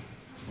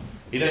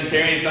 He doesn't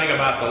care anything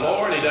about the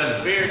Lord. He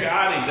doesn't fear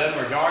God. He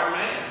doesn't regard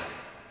man.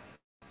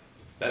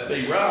 That'd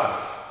be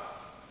rough.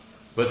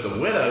 But the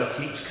widow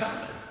keeps coming.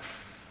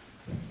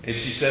 And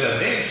she said,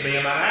 avenge me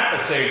of my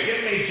adversary.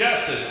 Give me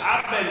justice.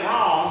 I've been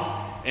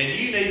wrong, and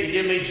you need to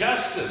give me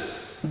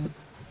justice.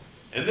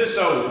 And this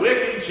old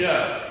wicked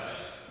judge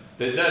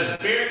that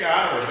doesn't fear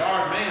God or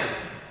regard man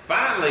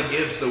finally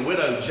gives the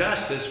widow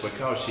justice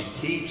because she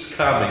keeps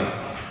coming.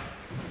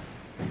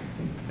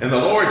 And the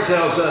Lord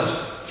tells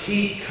us,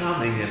 keep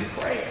coming in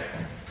prayer.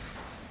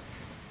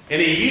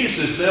 And he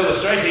uses the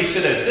illustration. He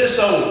said, if this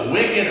old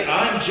wicked,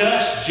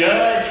 unjust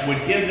judge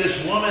would give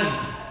this woman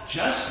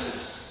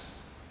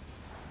justice,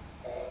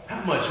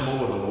 how much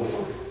more the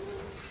Lord,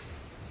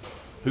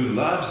 who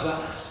loves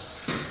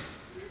us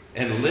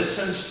and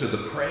listens to the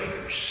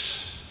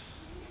prayers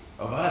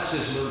of us,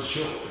 his little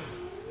children.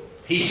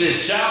 He said,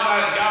 shall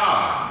not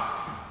God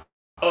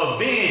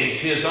avenge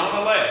his own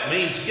elect?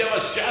 Means give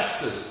us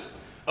justice.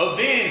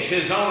 Avenge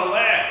his own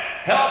elect.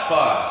 Help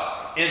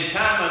us in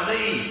time of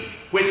need,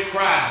 which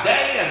cry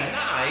day and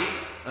night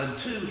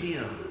unto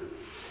him.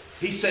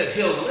 He said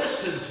he'll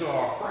listen to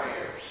our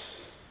prayers.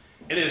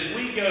 And as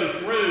we go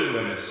through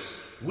and as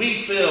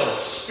we feel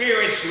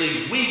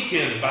spiritually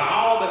weakened by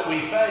all that we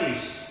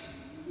face,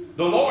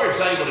 the Lord's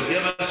able to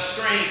give us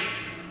strength.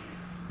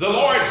 The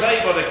Lord's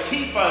able to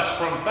keep us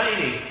from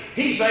fainting.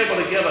 He's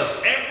able to give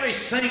us every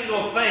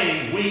single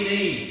thing we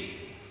need.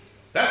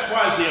 That's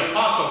why as the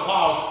Apostle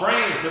Paul's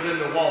praying for them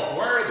to walk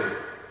worthy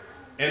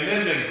and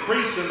then to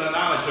increase in the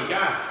knowledge of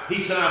God, he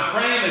said, I'm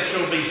praying that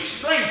you'll be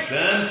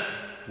strengthened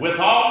with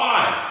all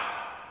might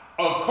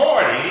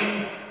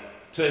according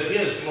to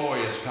his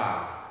glorious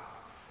power.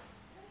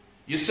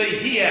 You see,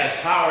 he has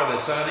power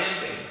that's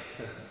unending.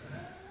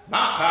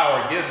 My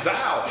power gives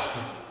out.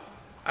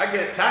 I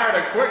get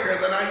tired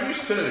quicker than I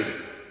used to.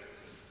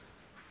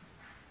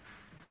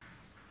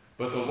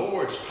 But the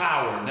Lord's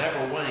power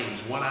never wanes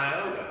one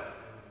iota.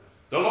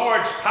 The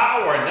Lord's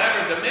power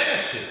never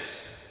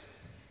diminishes.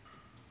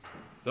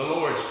 The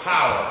Lord's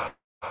power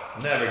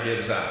never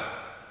gives out.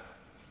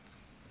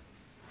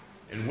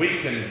 And we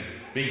can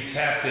be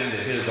tapped into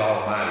his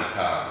almighty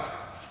power.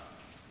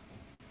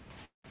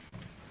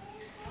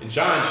 In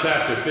John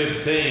chapter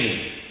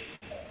 15,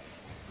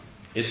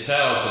 it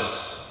tells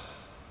us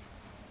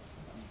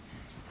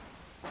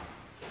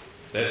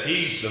that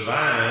he's the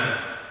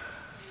vine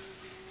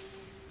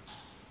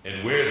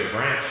and we're the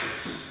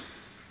branches.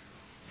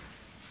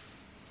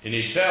 And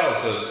he tells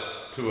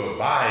us to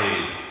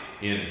abide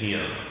in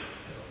him.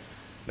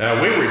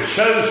 Now, we were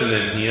chosen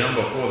in him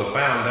before the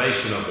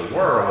foundation of the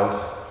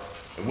world,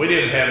 and we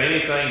didn't have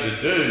anything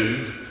to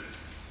do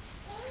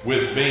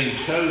with being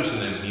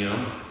chosen in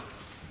him.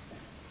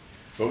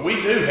 But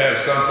we do have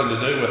something to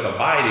do with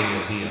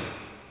abiding in him.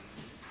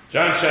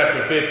 John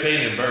chapter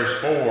 15 and verse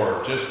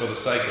 4, just for the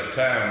sake of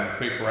time, we'll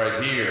pick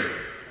right here.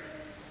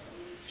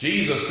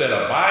 Jesus said,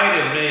 abide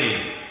in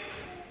me,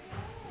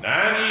 and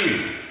I in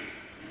you,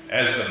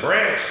 as the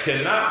branch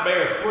cannot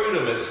bear fruit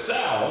of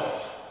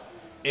itself,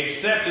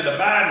 except it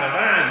abide in the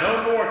vine,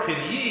 no more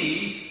can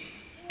ye,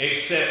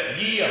 except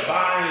ye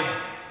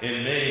abide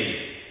in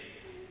me.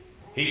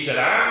 He said,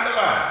 I am the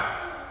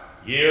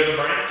vine, ye are the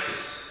branches.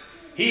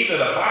 He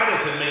that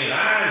abideth in me, and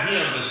I in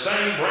him, the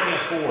same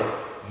bringeth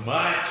forth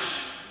much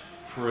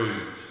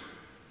fruit.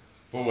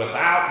 For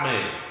without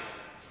me,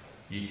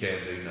 ye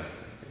can't do nothing.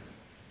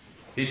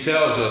 He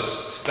tells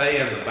us, stay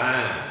in the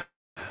vine.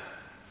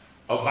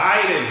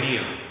 Abide in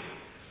him.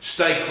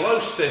 Stay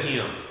close to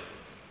him.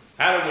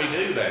 How do we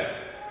do that?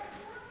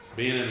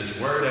 Being in his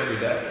word every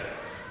day.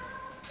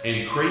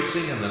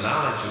 Increasing in the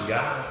knowledge of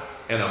God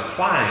and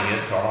applying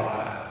it to our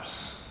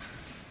lives.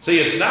 See,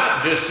 it's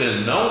not just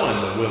in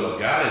knowing the will of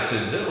God, it's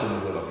in doing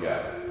the will of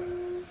God.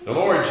 The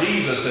Lord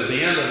Jesus at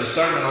the end of the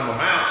Sermon on the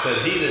Mount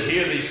said, he that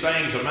hear these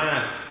sayings of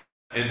mine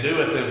and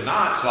doeth them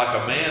not is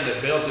like a man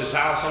that built his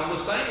house on the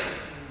sand.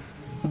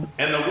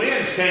 And the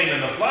winds came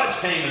and the floods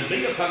came and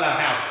beat upon that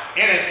house,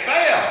 and it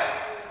fell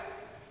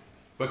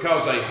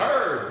because they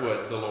heard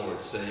what the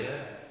Lord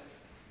said,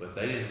 but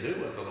they didn't do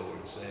what the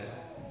Lord said.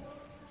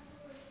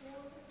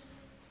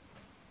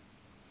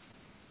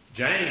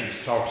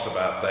 James talks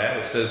about that.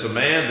 It says, a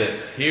man that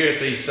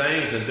heareth these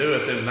things and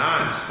doeth them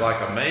not is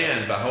like a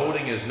man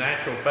beholding his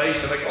natural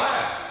face in a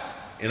glass,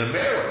 in a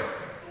mirror.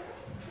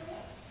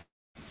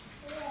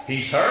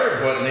 He's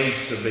heard what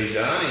needs to be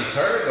done. He's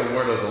heard the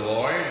word of the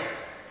Lord.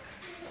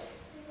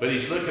 But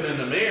he's looking in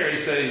the mirror. He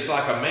said he's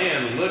like a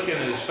man looking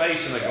at his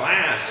face in a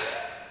glass.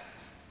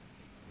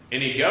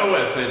 And he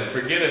goeth and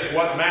forgetteth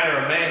what manner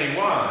of man he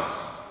was.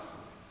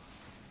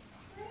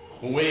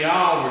 When we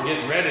all were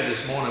getting ready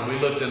this morning, we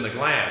looked in the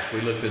glass.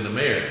 We looked in the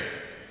mirror.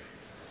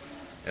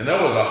 And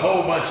there was a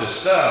whole bunch of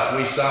stuff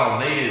we saw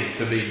needed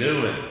to be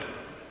doing.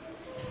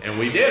 And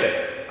we did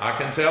it. I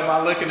can tell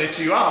by looking at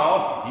you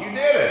all, you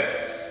did it.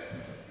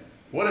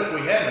 What if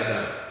we hadn't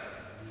done it?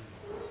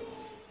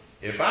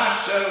 If I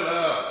showed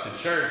up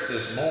to church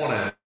this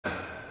morning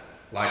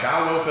like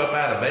I woke up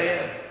out of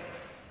bed,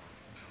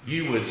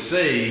 you would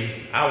see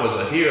I was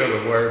a hearer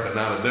of the word but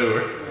not a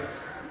doer.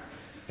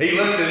 He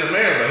looked in the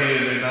mirror but he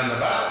didn't do nothing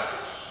about it.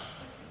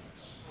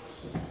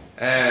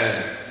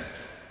 And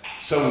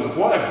so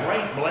what a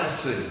great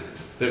blessing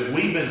that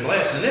we've been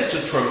blessed. And it's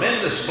a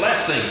tremendous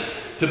blessing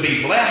to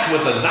be blessed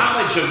with the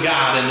knowledge of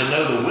God and to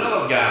know the will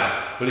of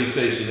God. But he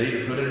says you need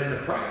to put it into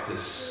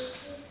practice.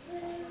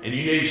 And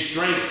you need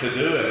strength to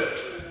do it.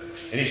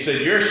 And he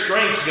said, your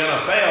strength's going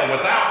to fail.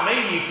 Without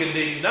me, you can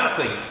do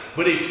nothing.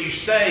 But if you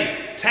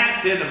stay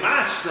tapped into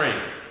my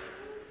strength.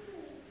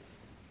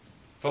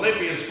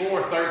 Philippians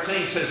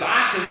 4:13 says,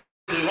 I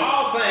can do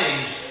all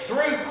things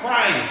through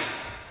Christ,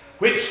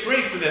 which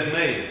strengtheneth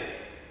me.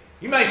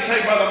 You may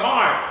say, Brother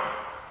Mark,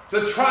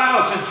 the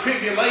trials and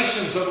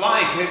tribulations of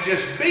life have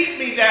just beat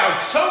me down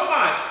so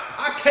much,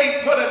 I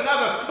can't put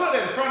another foot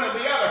in front of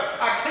the other.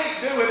 I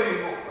can't do it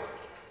anymore.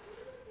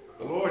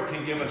 The Lord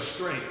can give us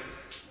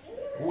strength.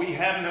 We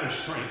have no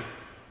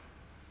strength.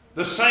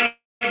 The same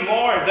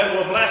Lord that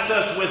will bless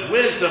us with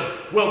wisdom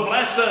will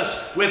bless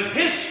us with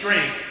His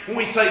strength. When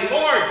we say,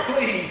 Lord,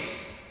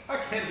 please, I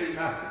can't do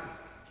nothing.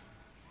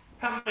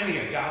 How many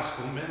a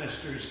gospel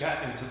ministers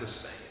got into the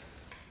stand?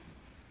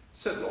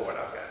 Said, Lord,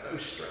 I've got no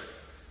strength.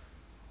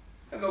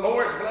 And the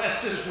Lord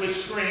blesses with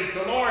strength.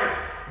 The Lord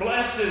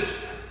blesses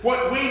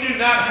what we do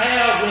not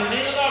have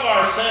within and of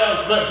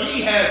ourselves, but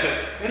He has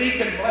it, and He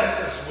can bless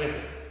us with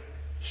it.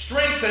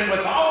 Strengthened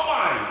with all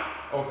might,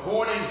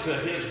 according to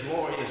His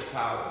glorious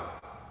power,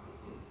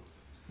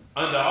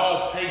 unto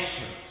all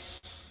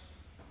patience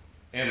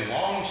and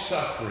long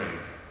suffering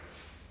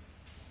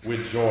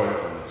with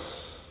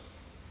joyfulness.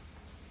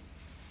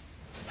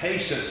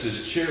 Patience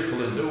is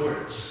cheerful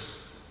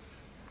endurance.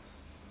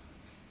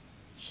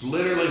 It's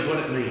literally what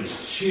it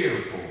means,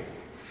 cheerful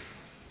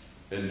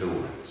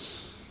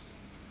endurance.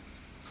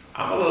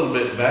 I'm a little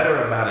bit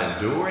better about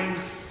enduring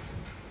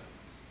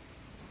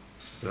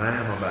than I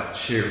am about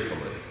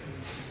cheerfully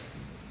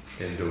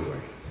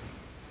enduring.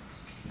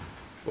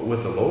 But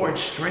with the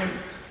Lord's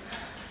strength,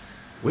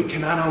 we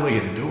can not only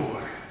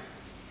endure,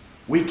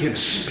 we can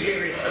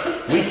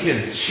we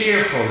can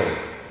cheerfully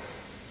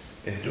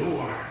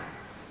endure.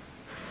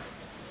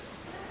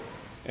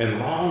 And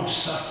long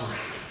suffering.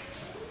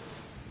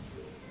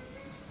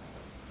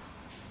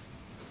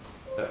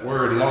 That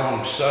word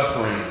long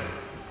suffering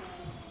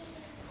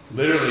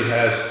literally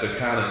has the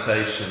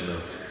connotation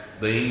of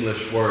the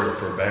English word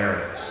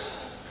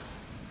forbearance.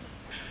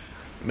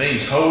 It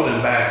means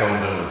holding back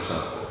on doing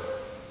something.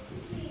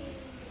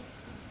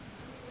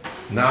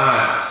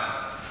 Not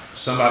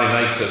somebody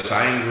makes us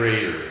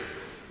angry or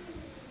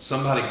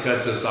somebody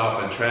cuts us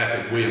off in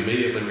traffic, we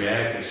immediately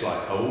react. It's like,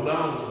 hold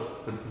on.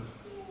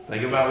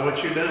 Think about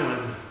what you're doing.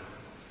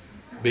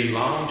 Be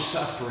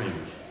long-suffering.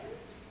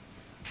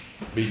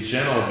 Be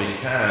gentle, be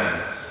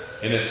kind.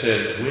 And it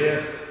says,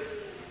 with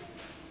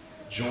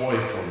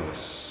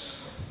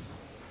joyfulness.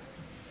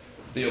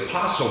 The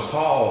Apostle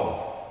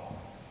Paul,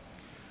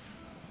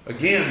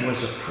 again,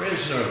 was a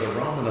prisoner of the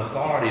Roman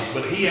authorities,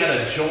 but he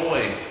had a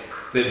joy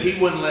that he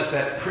wouldn't let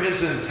that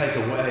prison take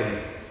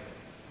away.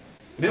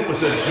 And it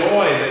was a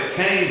joy that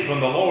came from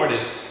the Lord.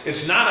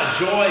 It's not a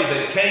joy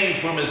that came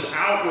from his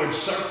outward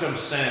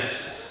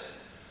circumstances.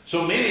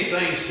 So many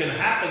things can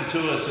happen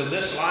to us in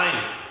this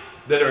life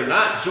that are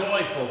not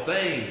joyful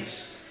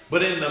things.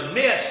 But in the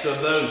midst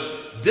of those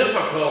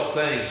difficult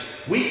things,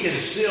 we can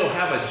still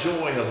have a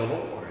joy of the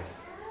Lord.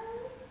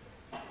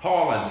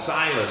 Paul and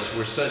Silas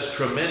were such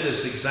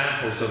tremendous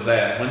examples of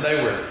that when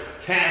they were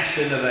cast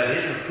into that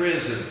inner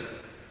prison.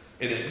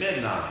 And at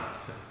midnight,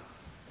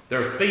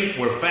 their feet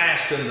were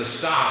fast in the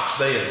stocks.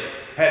 They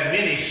had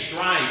many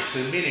stripes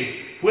and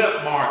many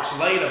whip marks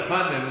laid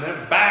upon them.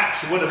 Their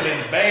backs would have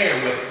been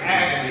bare with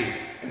agony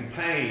and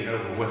pain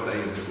over what they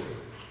endured.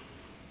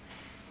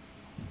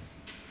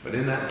 But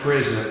in that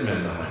prison at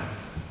midnight,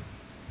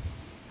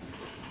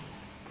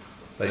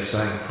 they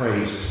sang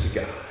praises to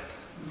God.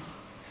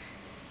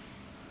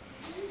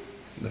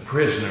 And the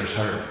prisoners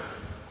heard.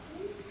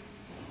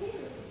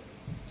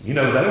 You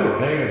know, they were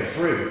bearing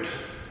fruit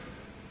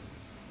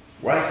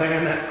right there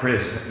in that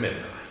prison at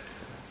midnight.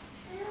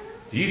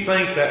 Do you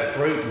think that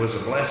fruit was a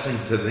blessing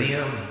to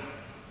them?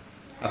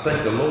 I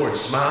think the Lord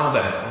smiled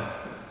down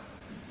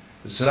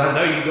He said, I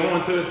know you're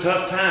going through a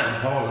tough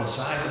time, Paul and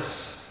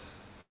Silas,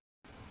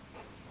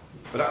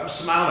 but I'm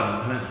smiling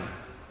upon you.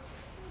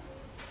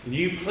 And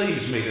you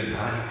please me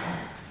tonight.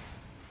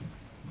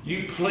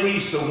 You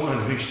please the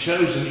one who's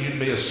chosen you to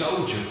be a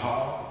soldier,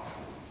 Paul.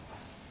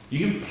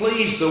 You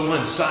please the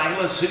one,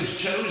 Silas, who's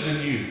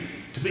chosen you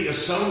to be a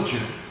soldier.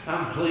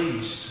 I'm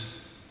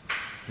pleased.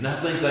 And I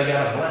think they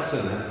got a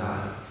blessing that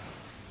night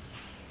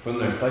from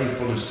their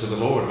faithfulness to the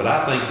Lord. But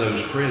I think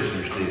those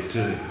prisoners did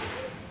too.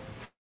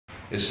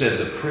 It said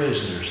the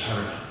prisoners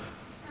heard them.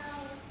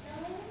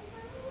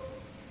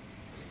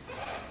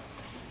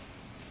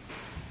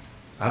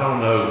 I don't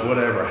know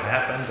whatever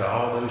happened to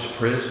all those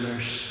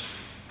prisoners,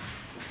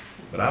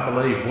 but I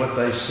believe what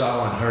they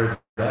saw and heard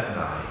that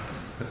night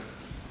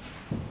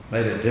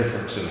made a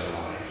difference in their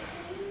life.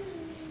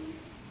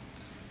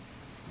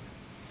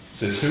 It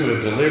says, who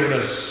have delivered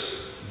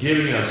us,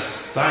 giving us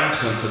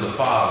thanks unto the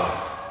Father.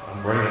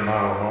 I'm bringing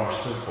my remarks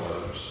to a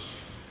close.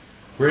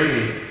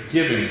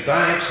 Giving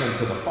thanks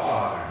unto the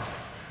Father,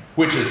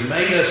 which has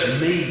made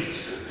us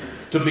meet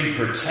to be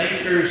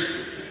partakers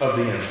of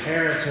the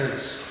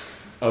inheritance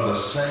of the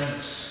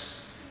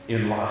saints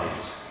in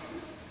light.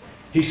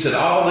 He said,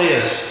 all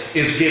this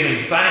is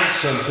giving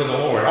thanks unto the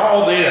Lord.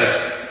 All this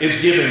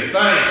is giving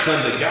thanks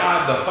unto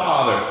God the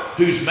Father,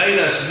 who's made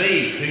us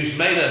meet, who's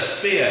made us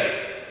fit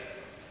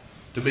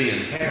to be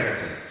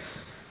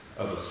inheritance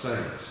of the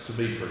saints, to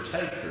be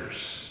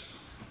partakers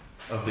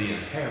of the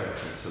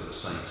inheritance of the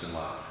saints in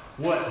light.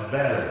 What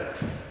better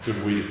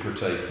could we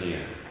partake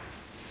in?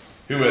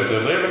 Who had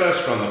delivered us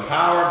from the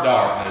power of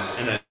darkness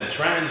and had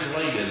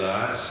translated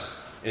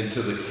us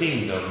into the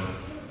kingdom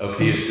of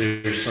his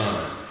dear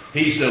Son.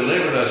 He's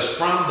delivered us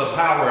from the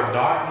power of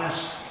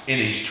darkness and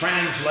he's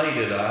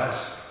translated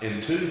us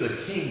into the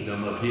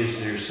kingdom of his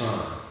dear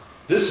Son.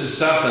 This is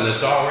something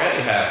that's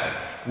already happened.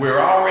 We're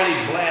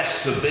already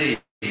blessed to be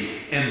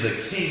in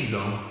the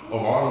kingdom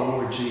of our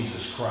Lord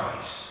Jesus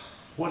Christ.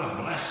 What a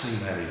blessing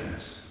that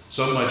is.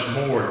 So much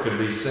more could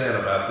be said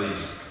about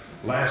these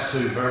last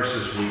two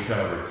verses we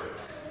covered.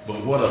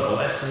 But what a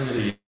blessing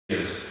it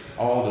is,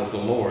 all that the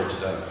Lord's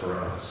done for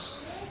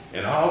us.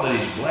 And all that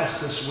he's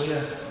blessed us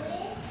with,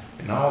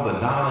 and all the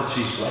knowledge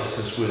he's blessed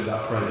us with, I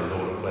pray the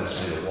Lord will bless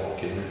me to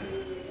walk in it.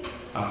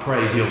 I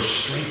pray he'll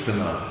strengthen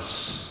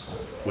us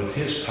with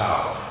his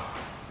power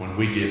when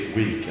we get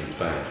weak and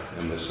faint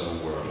in this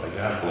old world. May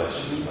God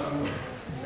bless you, my prayer.